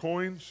copper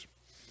coins?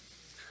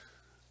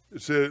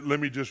 It said, let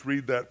me just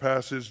read that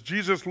passage.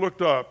 Jesus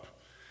looked up,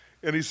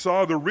 and he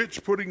saw the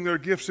rich putting their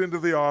gifts into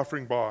the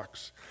offering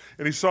box.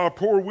 And he saw a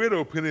poor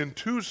widow put in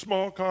 2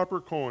 small copper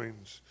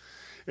coins.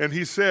 And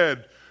he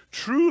said,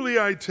 truly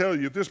I tell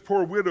you, this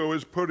poor widow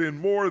has put in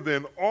more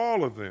than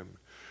all of them.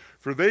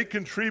 For they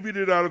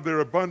contributed out of their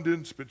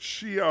abundance, but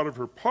she out of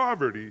her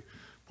poverty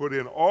put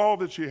in all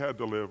that she had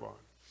to live on.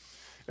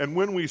 And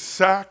when we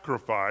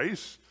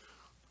sacrifice,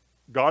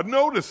 God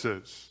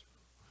notices.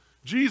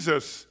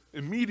 Jesus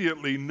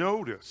immediately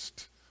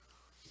noticed.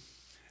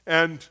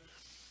 And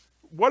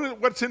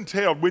what's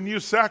entailed when you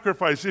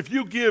sacrifice? If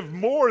you give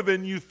more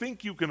than you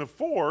think you can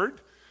afford,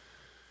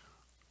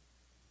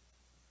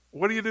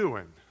 what are you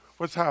doing?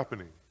 What's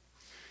happening?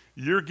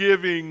 You're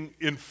giving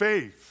in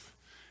faith.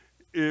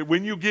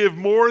 When you give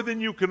more than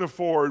you can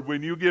afford,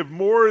 when you give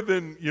more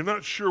than you're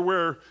not sure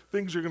where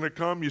things are going to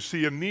come, you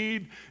see a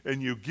need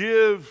and you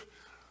give,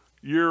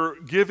 you're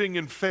giving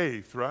in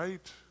faith,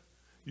 right?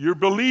 You're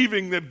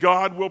believing that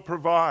God will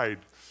provide.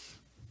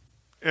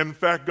 In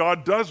fact,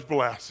 God does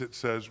bless, it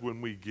says, when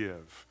we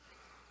give.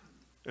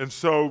 And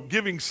so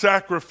giving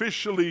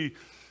sacrificially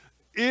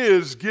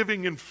is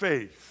giving in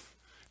faith.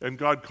 And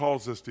God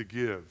calls us to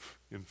give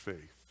in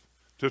faith,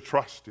 to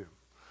trust Him.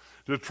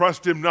 To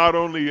trust Him not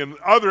only in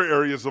other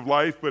areas of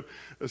life, but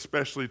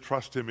especially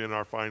trust Him in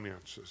our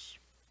finances.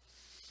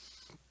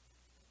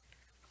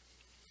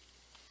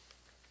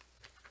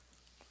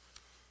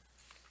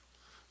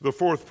 The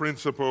fourth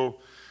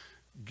principle,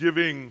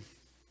 giving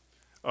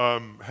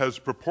has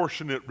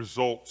proportionate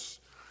results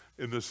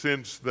in the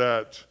sense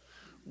that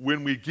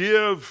when we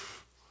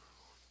give,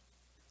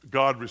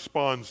 God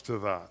responds to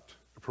that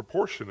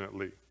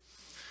proportionately.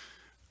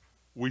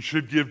 We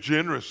should give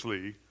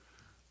generously,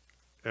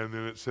 and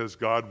then it says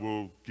God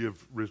will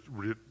give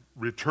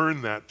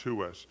return that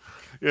to us.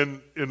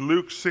 In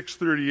Luke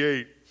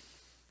 6:38,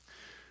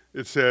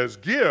 it says,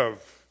 "Give,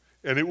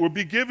 and it will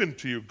be given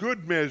to you.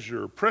 Good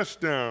measure, pressed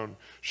down,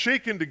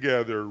 shaken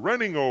together,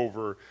 running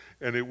over,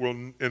 and it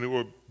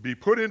will be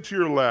put into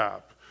your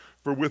lap.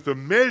 For with the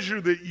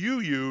measure that you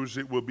use,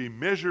 it will be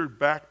measured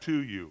back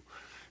to you.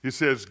 He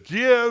says,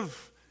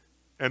 give,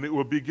 and it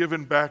will be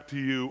given back to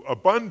you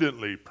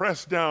abundantly,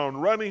 pressed down,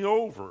 running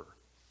over.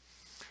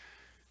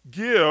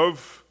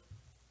 Give,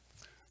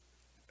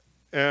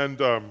 and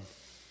the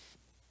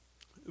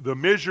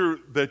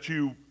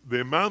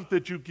amount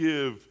that you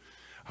give,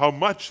 how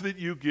much that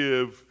you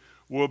give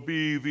will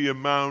be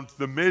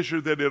the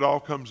measure that it all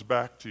comes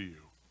back to you.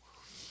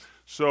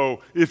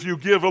 So if you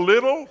give a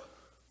little,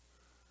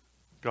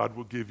 God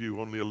will give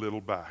you only a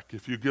little back.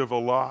 If you give a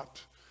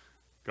lot,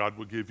 God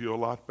will give you a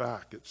lot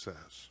back, it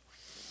says.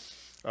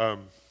 A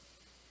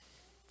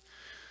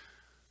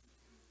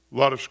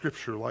lot of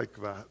scripture like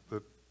that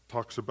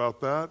talks about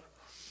that.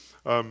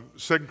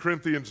 2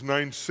 Corinthians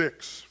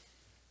 9:6.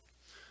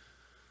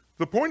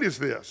 The point is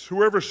this: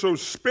 whoever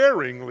sows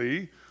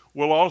sparingly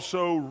will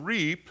also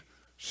reap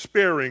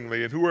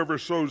sparingly, and whoever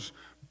sows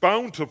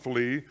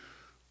bountifully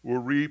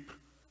will reap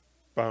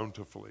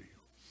bountifully.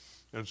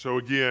 And so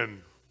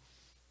again,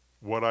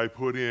 what I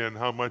put in,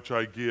 how much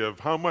I give,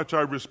 how much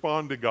I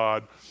respond to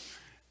God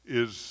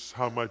is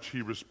how much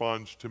he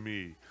responds to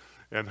me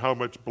and how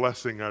much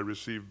blessing I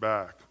receive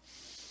back.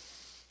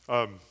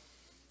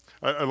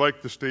 I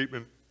like the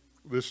statement,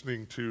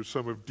 listening to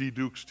some of D.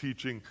 Duke's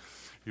teaching.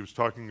 He was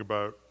talking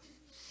about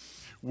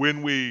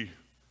when we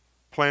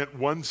plant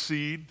one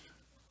seed,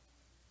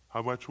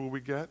 how much will we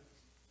get?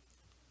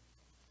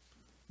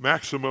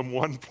 Maximum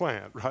one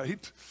plant,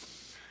 right?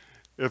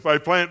 If I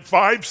plant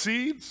 5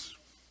 seeds,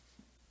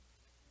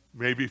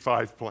 maybe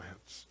 5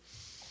 plants.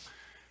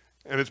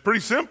 And it's pretty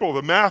simple.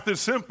 The math is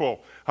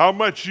simple. How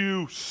much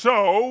you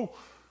sow,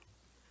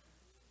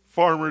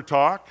 farmer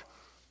talk,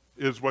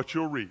 is what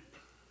you'll reap.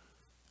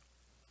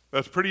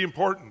 That's pretty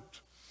important.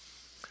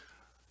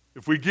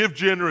 If we give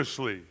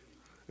generously,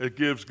 it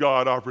gives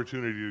God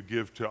opportunity to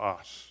give to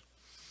us.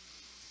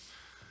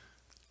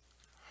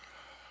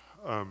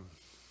 And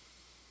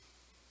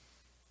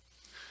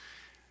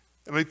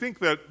I think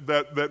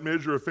that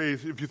measure of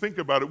faith, if you think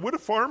about it, would a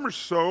farmer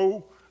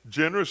sow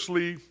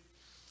generously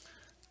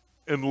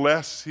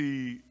unless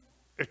he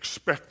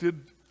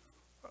expected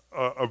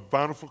a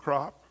bountiful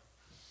crop?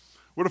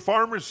 Would a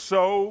farmer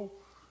sow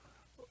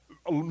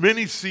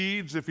many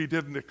seeds if he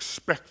didn't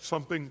expect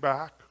something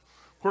back?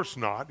 Of course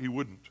not, he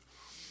wouldn't.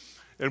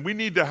 And we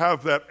need to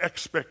have that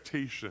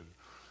expectation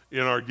in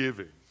our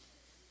giving.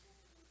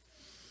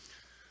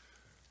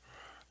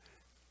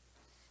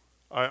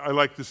 I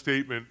like the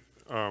statement,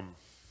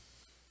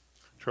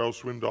 Charles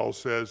Swindoll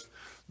says,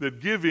 that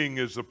giving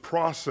is a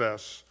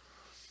process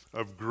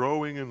of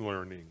growing and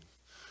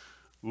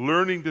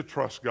learning to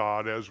trust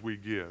God as we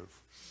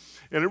give.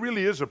 And it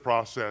really is a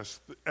process.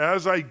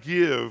 As I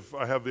give,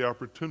 I have the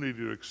opportunity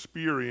to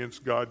experience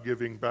God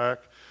giving back,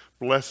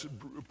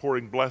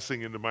 pouring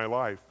blessing into my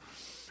life.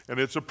 And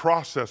it's a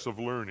process of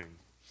learning.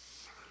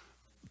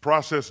 The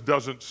process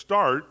doesn't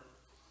start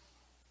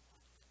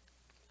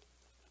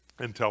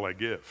until I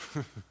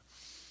give.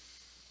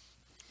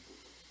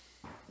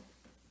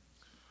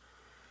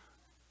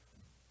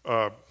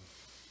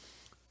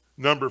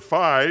 Number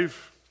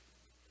 5,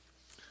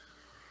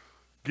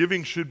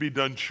 giving should be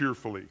done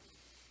cheerfully.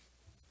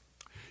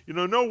 You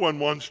know, no one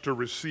wants to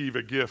receive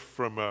a gift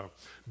from a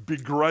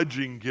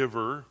begrudging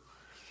giver,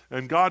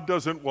 and God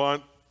doesn't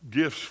want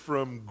gifts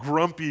from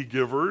grumpy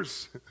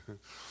givers.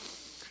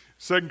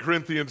 2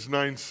 Corinthians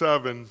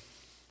 9:7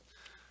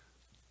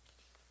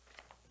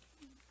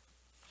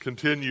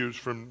 continues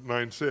from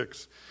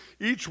 9:6.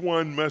 Each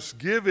one must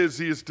give as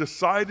he has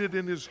decided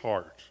in his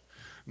heart,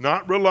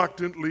 not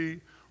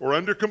reluctantly or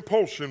under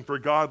compulsion, for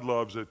God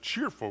loves a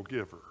cheerful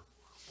giver.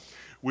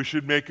 We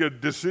should make a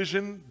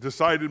decision,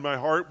 decide in my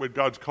heart what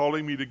God's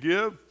calling me to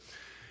give,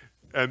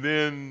 and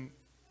then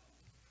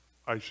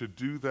I should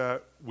do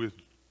that with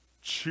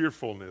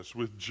cheerfulness,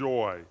 with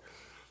joy.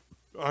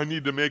 I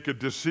need to make a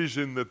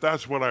decision that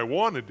that's what I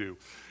want to do.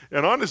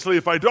 And honestly,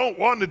 if I don't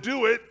want to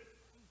do it,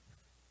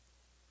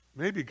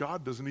 maybe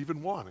God doesn't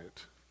even want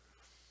it.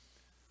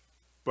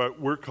 But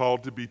we're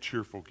called to be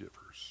cheerful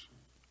givers,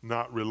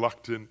 not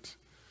reluctant,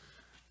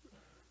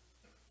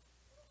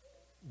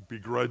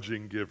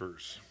 begrudging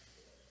givers.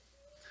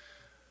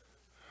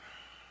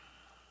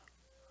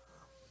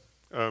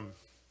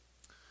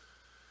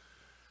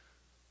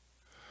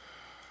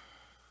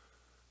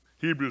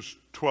 Hebrews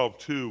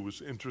 12:2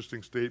 was an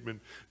interesting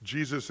statement.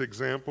 Jesus'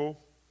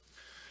 example.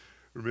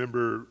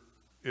 Remember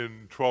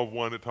in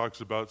 12:1 it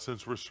talks about,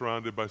 since we're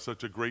surrounded by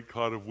such a great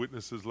cloud of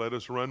witnesses, let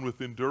us run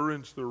with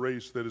endurance the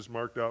race that is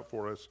marked out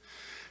for us.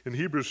 In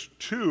Hebrews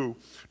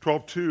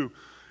 12:2,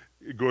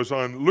 it goes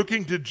on,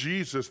 looking to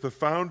Jesus, the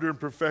founder and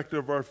perfecter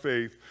of our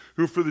faith,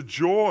 who for the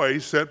joy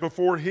set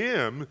before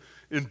him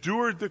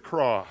endured the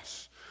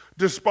cross,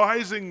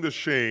 despising the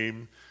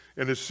shame,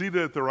 and is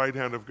seated at the right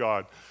hand of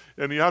God.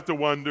 And you have to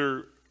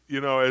wonder,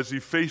 as he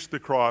faced the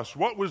cross,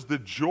 what was the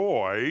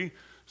joy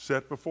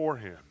set before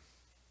him?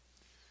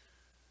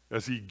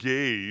 As he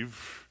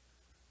gave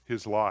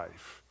his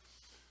life?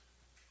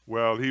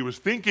 Well, he was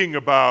thinking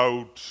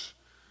about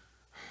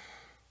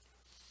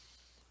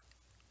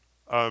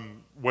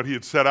what he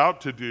had set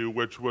out to do,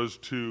 which was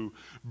to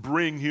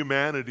bring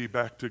humanity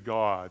back to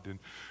God and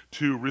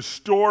to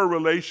restore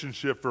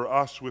relationship for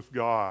us with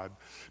God,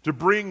 to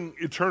bring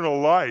eternal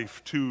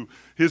life to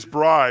his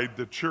bride,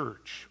 the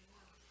church,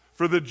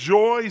 for the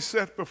joy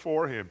set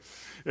before him.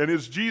 And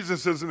as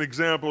Jesus as an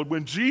example,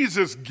 when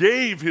Jesus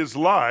gave his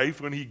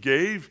life, when he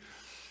gave,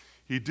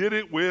 he did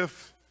it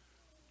with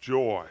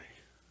joy,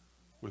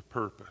 with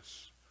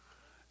purpose.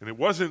 And it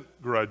wasn't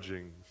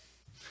grudging.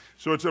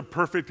 So it's a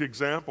perfect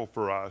example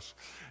for us.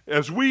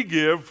 As we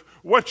give,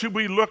 what should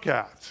we look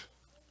at?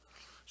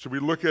 Should we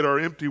look at our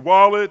empty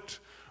wallet,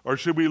 or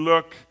should we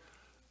look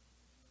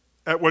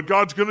at what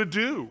God's going to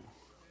do?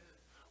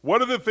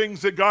 What are the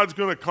things that God's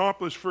going to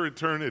accomplish for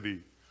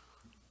eternity?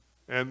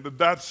 And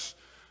that's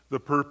the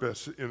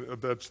purpose,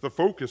 that's the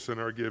focus in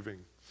our giving.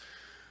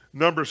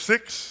 Number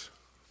 6,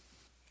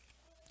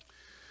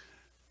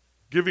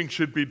 giving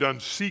should be done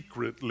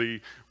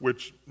secretly,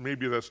 which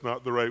maybe that's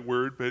not the right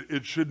word, but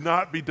it should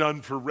not be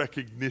done for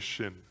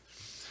recognition.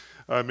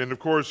 And of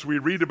course, we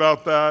read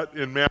about that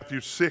in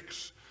Matthew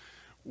 6,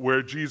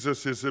 where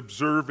Jesus is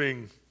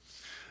observing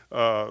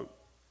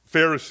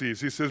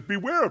Pharisees. He says,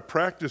 "Beware of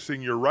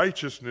practicing your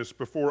righteousness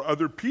before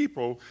other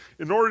people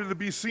in order to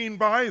be seen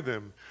by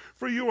them,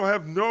 for you will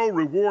have no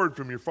reward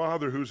from your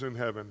Father who's in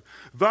heaven.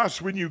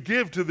 Thus, when you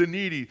give to the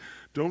needy,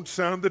 don't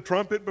sound the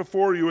trumpet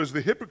before you as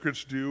the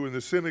hypocrites do in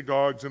the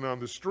synagogues and on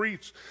the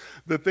streets,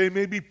 that they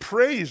may be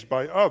praised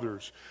by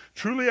others.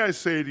 Truly I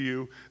say to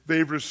you,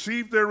 they've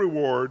received their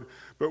reward.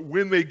 But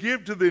when you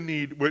give to the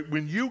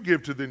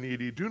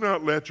needy, do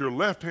not let your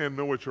left hand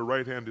know what your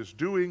right hand is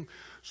doing,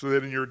 so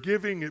that in your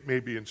giving it may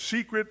be in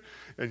secret,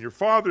 and your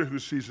Father who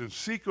sees in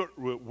secret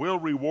will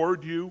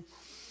reward you."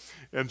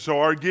 And so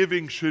our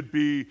giving should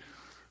be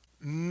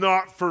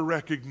not for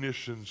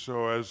recognition,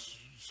 so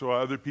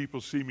other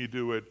people see me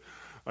do it.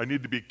 I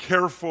need to be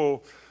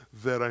careful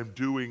that I'm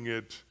doing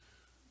it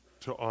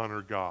to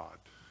honor God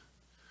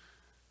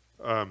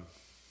and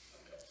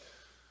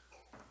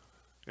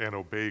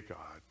obey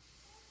God.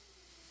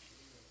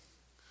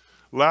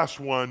 Last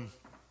one,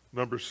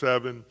 number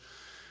 7,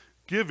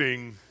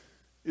 giving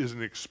is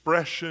an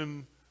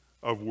expression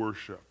of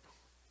worship.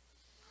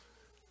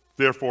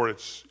 Therefore,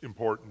 it's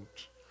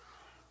important.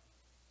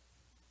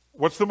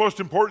 What's the most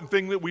important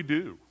thing that we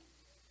do?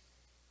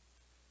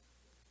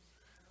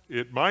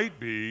 It might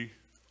be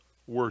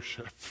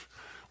worship.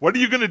 What are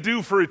you going to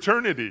do for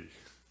eternity?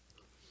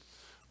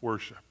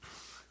 Worship.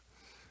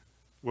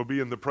 We'll be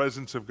in the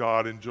presence of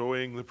God,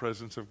 enjoying the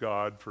presence of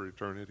God for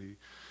eternity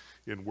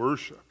in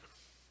worship.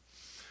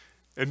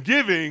 And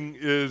giving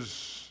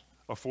is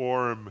a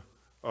form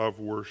of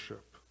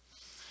worship.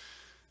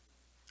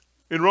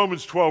 In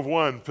Romans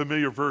 12:1,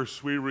 familiar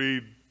verse, we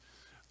read,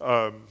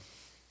 "I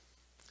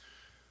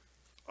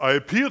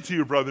appeal to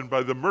you, brethren,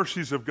 by the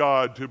mercies of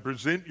God, to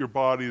present your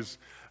bodies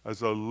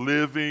as a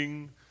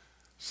living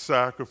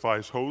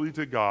sacrifice, holy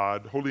to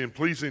God, holy and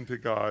pleasing to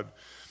God,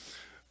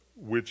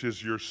 which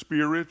is your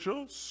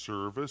spiritual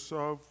service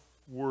of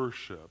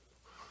worship.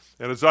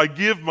 And as I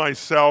give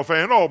myself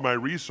and all my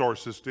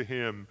resources to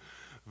him,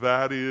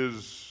 that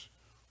is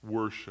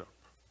worship."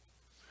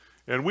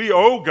 And we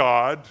owe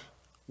God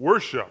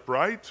worship,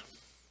 right?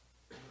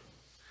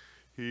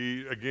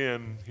 He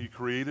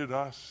created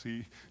us.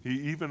 He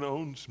even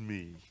owns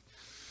me.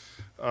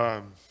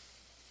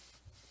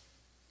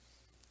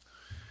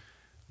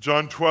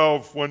 John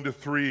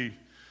 12:1-3,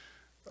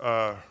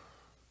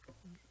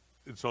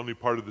 it's only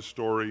part of the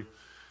story.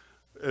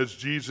 As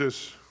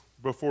Jesus,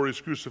 before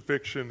his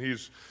crucifixion,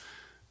 he's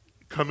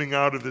coming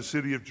out of the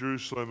city of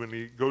Jerusalem, and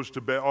he goes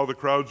to bed. All the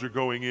crowds are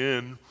going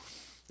in,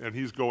 and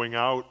he's going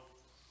out.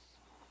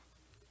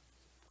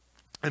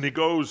 And he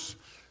goes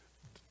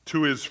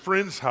to his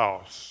friend's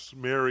house,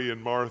 Mary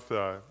and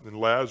Martha and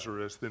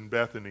Lazarus, then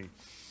Bethany.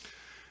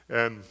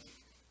 And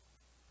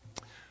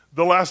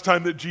the last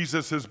time that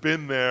Jesus has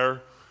been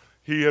there,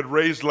 he had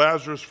raised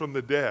Lazarus from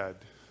the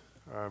dead.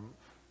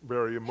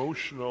 Very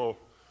emotional,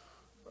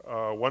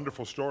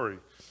 wonderful story.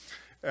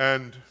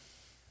 And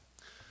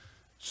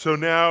so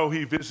now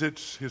he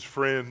visits his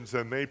friends,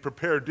 and they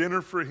prepare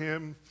dinner for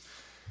him,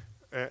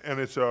 and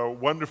it's a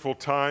wonderful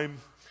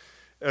time.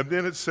 And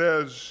then it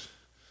says,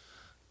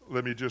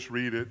 let me just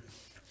read it.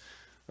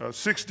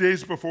 6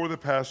 days before the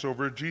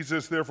Passover,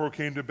 Jesus therefore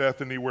came to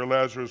Bethany where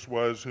Lazarus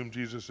was, whom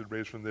Jesus had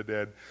raised from the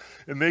dead.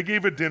 And they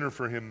gave a dinner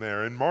for him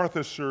there. And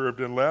Martha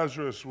served, and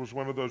Lazarus was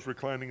one of those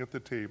reclining at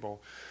the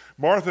table.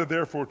 Martha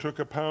therefore took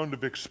a pound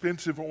of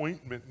expensive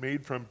ointment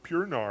made from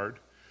pure nard,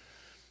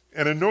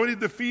 and anointed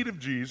the feet of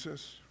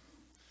Jesus,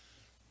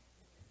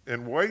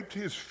 and wiped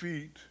his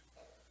feet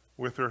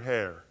with her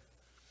hair.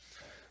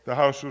 The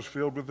house was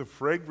filled with the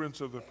fragrance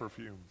of the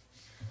perfume.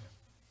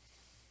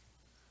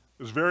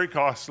 It was very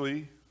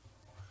costly.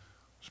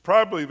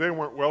 They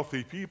weren't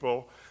wealthy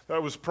people.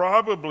 That was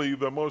probably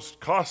the most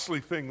costly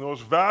thing, the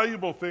most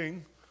valuable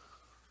thing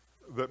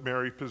that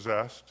Mary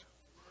possessed.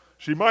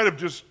 She might have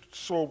just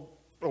so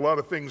a lot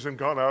of things and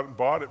gone out and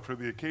bought it for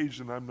the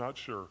occasion, I'm not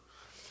sure.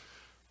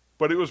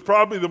 But it was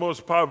probably the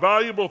most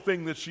valuable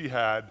thing that she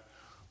had.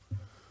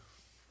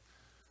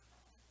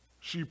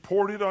 She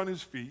poured it on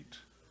his feet,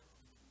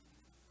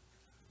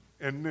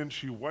 and then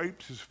she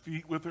wiped his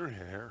feet with her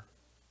hair.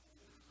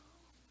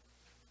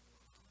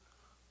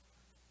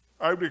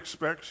 I would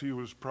expect she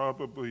was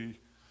probably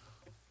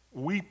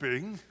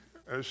weeping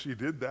as she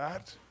did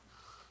that.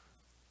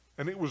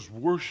 And it was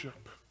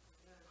worship.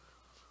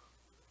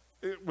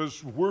 It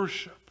was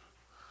worship.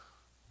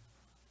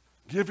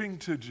 Giving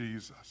to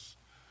Jesus.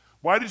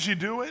 Why did she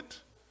do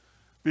it?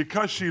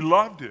 Because she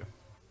loved him.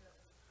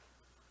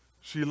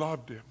 She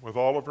loved him with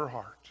all of her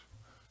heart.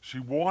 She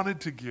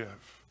wanted to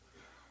give.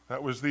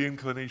 That was the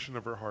inclination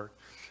of her heart.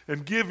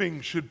 And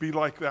giving should be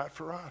like that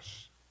for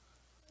us.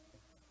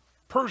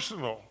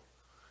 Personal,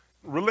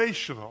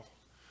 relational.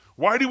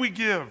 Why do we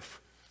give?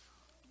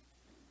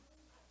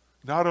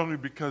 Not only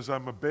because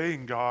I'm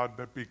obeying God,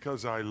 but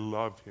because I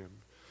love him.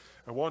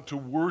 I want to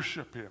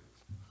worship him.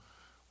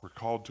 We're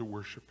called to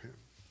worship him.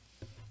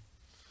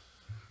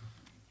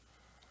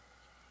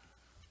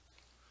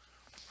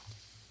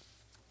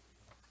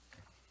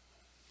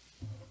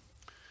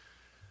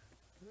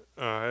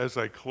 As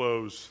I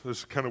close,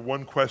 there's kind of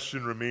one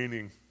question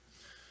remaining.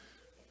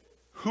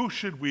 Who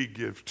should we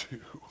give to?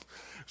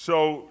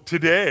 So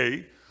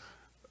today,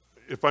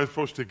 if I'm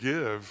supposed to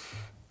give,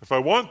 if I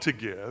want to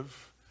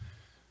give,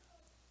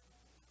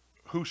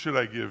 who should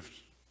I give?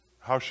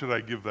 How should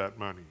I give that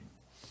money?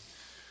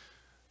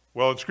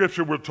 Well, in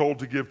Scripture, we're told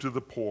to give to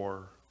the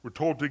poor. We're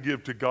told to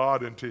give to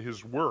God and to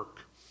his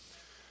work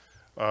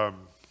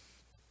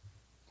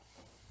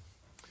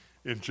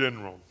in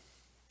general.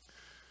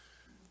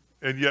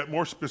 And yet,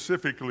 more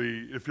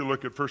specifically, if you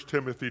look at 1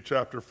 Timothy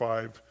chapter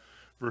 5,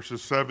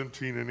 verses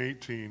 17 and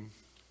 18,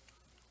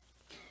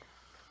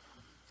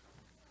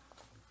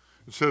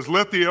 it says,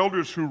 "Let the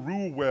elders who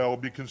rule well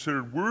be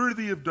considered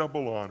worthy of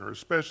double honor,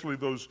 especially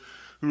those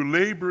who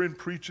labor in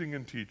preaching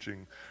and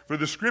teaching. For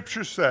the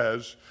Scripture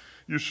says,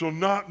 'You shall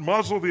not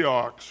muzzle the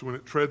ox when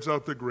it treads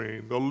out the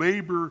grain. The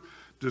laborer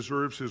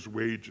deserves his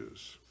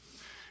wages.'"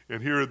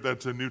 And here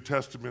that's a New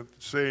Testament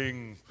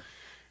saying,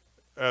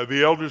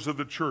 the elders of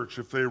the church,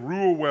 if they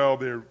rule well,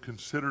 they're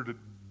considered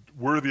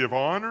worthy of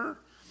honor.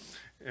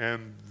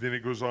 And then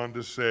it goes on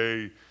to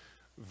say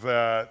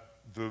that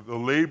the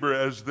labor,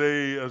 as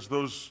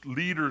those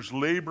leaders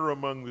labor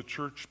among the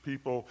church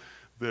people,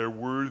 they're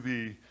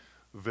worthy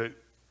that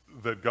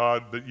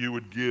you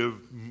would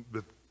give,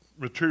 that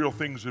material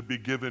things would be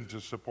given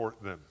to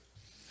support them.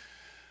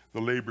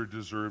 The labor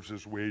deserves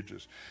his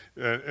wages.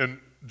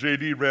 And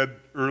J.D. read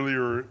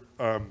earlier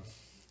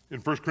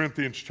in 1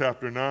 Corinthians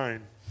chapter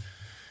 9,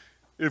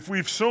 "If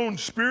we've sown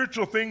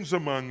spiritual things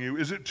among you,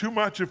 is it too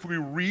much if we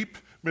reap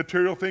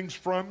material things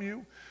from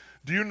you?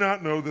 Do you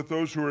not know that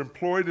those who are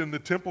employed in the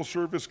temple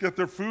service get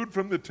their food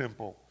from the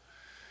temple?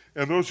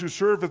 And those who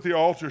serve at the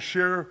altar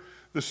share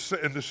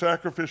in the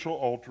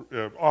sacrificial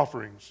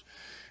offerings.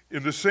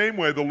 In the same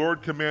way, the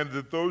Lord commanded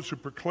that those who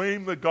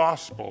proclaim the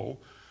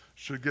gospel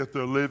should get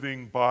their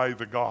living by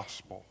the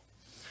gospel."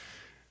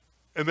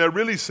 And that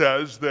really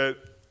says that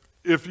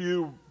if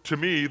you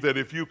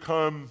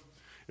come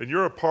and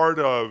you're a part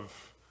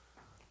of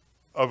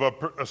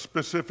a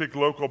specific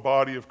local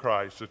body of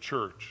Christ, a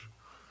church,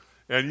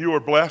 and you are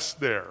blessed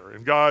there,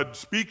 and God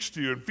speaks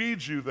to you and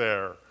feeds you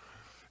there,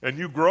 and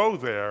you grow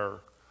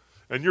there,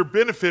 and you're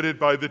benefited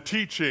by the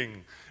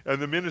teaching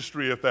and the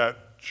ministry of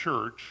that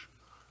church,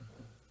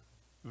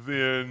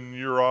 then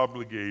you're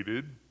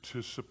obligated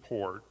to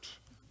support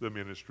the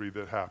ministry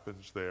that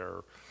happens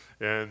there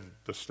and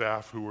the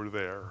staff who are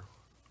there.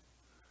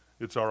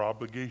 It's our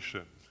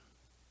obligation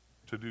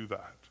to do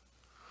that.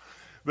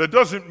 That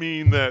doesn't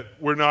mean that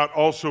we're not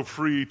also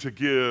free to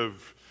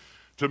give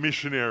to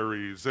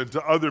missionaries and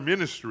to other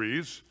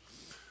ministries,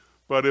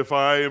 but if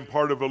I am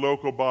part of a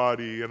local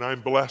body and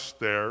I'm blessed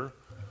there,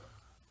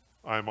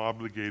 I'm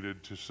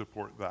obligated to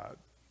support that.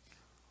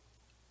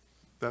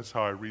 That's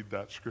how I read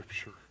that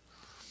scripture.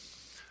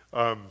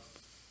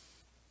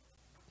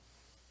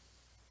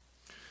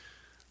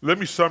 Let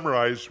me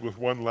summarize with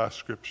one last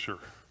scripture.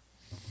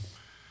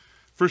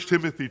 1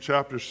 Timothy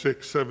chapter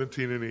 6,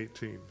 17 and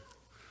 18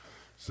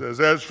 says,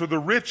 "As for the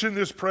rich in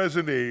this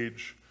present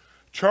age,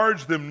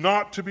 charge them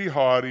not to be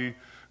haughty,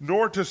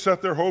 nor to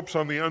set their hopes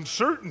on the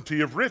uncertainty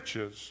of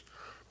riches,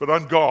 but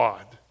on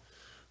God,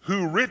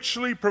 who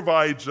richly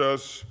provides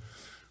us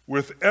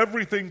with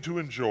everything to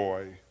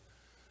enjoy.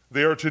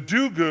 They are to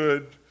do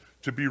good,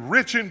 to be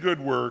rich in good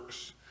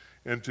works,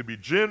 and to be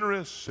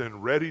generous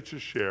and ready to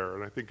share."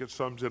 And I think it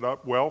sums it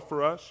up well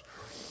for us.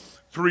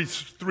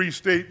 Three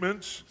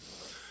statements.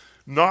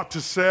 Not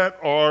to set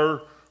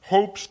our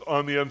hopes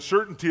on the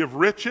uncertainty of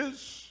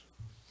riches,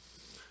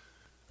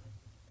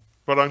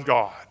 but on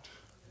God.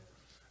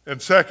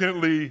 And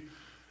secondly,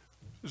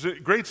 it's a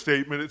great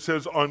statement. It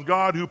says, on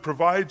God who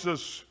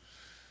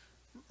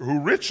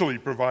richly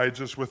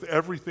provides us with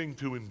everything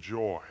to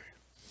enjoy.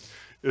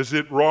 Is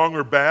it wrong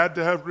or bad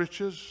to have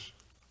riches?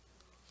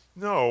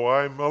 No,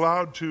 I'm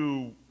allowed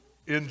to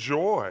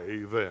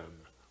enjoy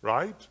them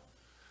right?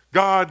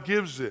 God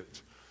gives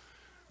it,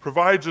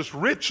 provides us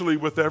richly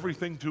with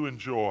everything to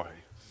enjoy.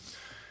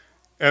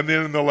 And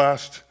then in the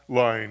last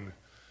line,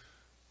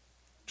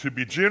 to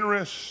be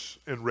generous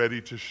and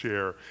ready to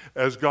share.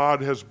 As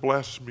God has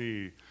blessed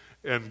me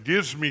and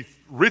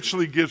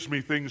richly gives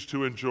me things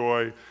to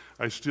enjoy,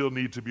 I still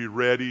need to be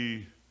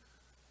ready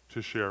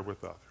to share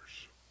with others.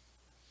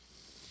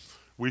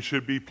 We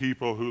should be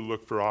people who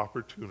look for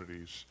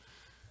opportunities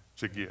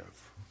to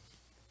give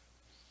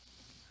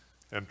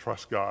and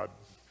trust God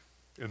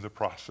in the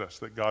process,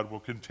 that God will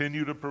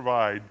continue to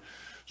provide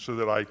so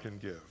that I can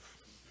give.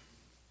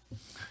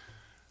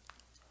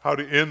 How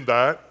to end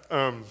that?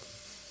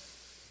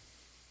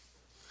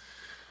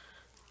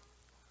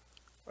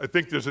 I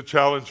think there's a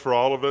challenge for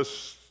all of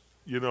us.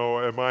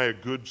 Am I a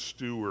good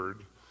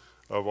steward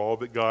of all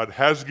that God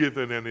has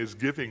given and is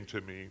giving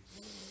to me?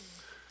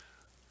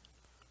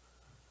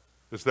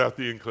 Is that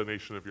the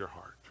inclination of your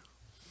heart?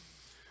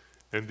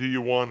 And do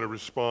you want to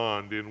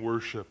respond in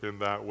worship in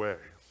that way?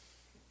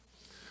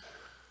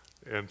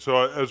 And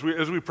so as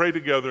we pray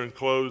together and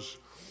close,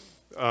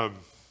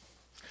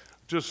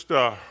 just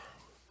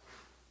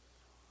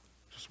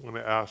want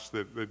to ask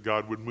that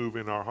God would move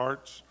in our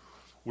hearts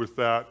with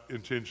that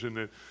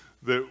intention,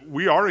 that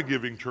we are a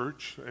giving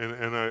church,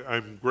 and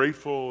I'm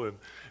grateful, and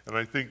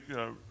I think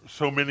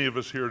so many of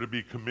us here to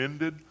be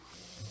commended.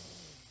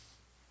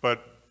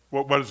 But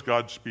what is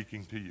God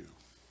speaking to you?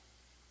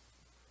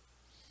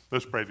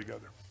 Let's pray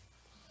together.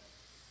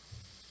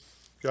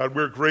 God,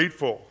 we're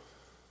grateful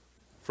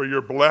for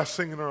your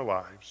blessing in our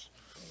lives.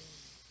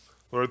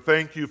 Lord,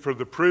 thank you for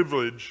the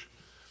privilege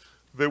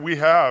that we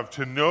have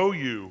to know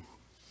you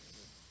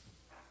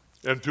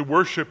and to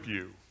worship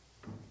you.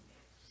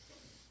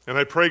 And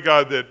I pray,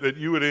 God, that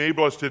you would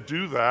enable us to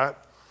do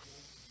that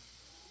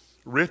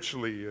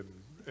richly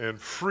and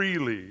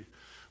freely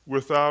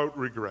without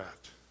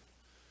regret.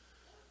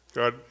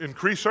 God,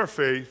 increase our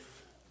faith.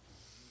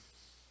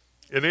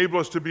 Enable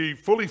us to be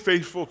fully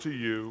faithful to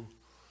you.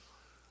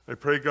 I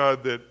pray,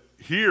 God, that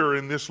here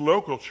in this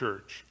local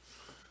church,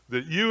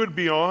 that you would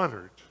be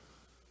honored,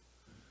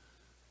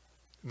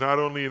 not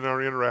only in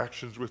our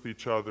interactions with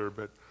each other,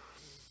 but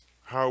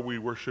how we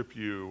worship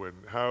you and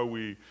how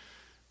we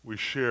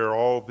share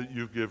all that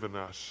you've given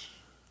us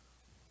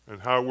and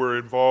how we're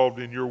involved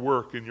in your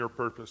work and your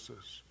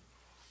purposes.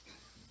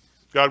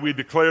 God, we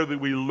declare that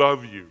we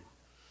love you.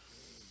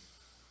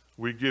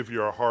 We give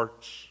you our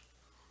hearts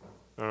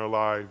and our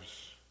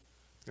lives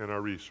and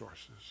our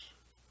resources.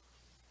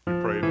 We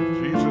pray it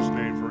in Jesus'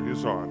 name for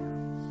his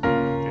honor.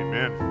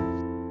 Amen.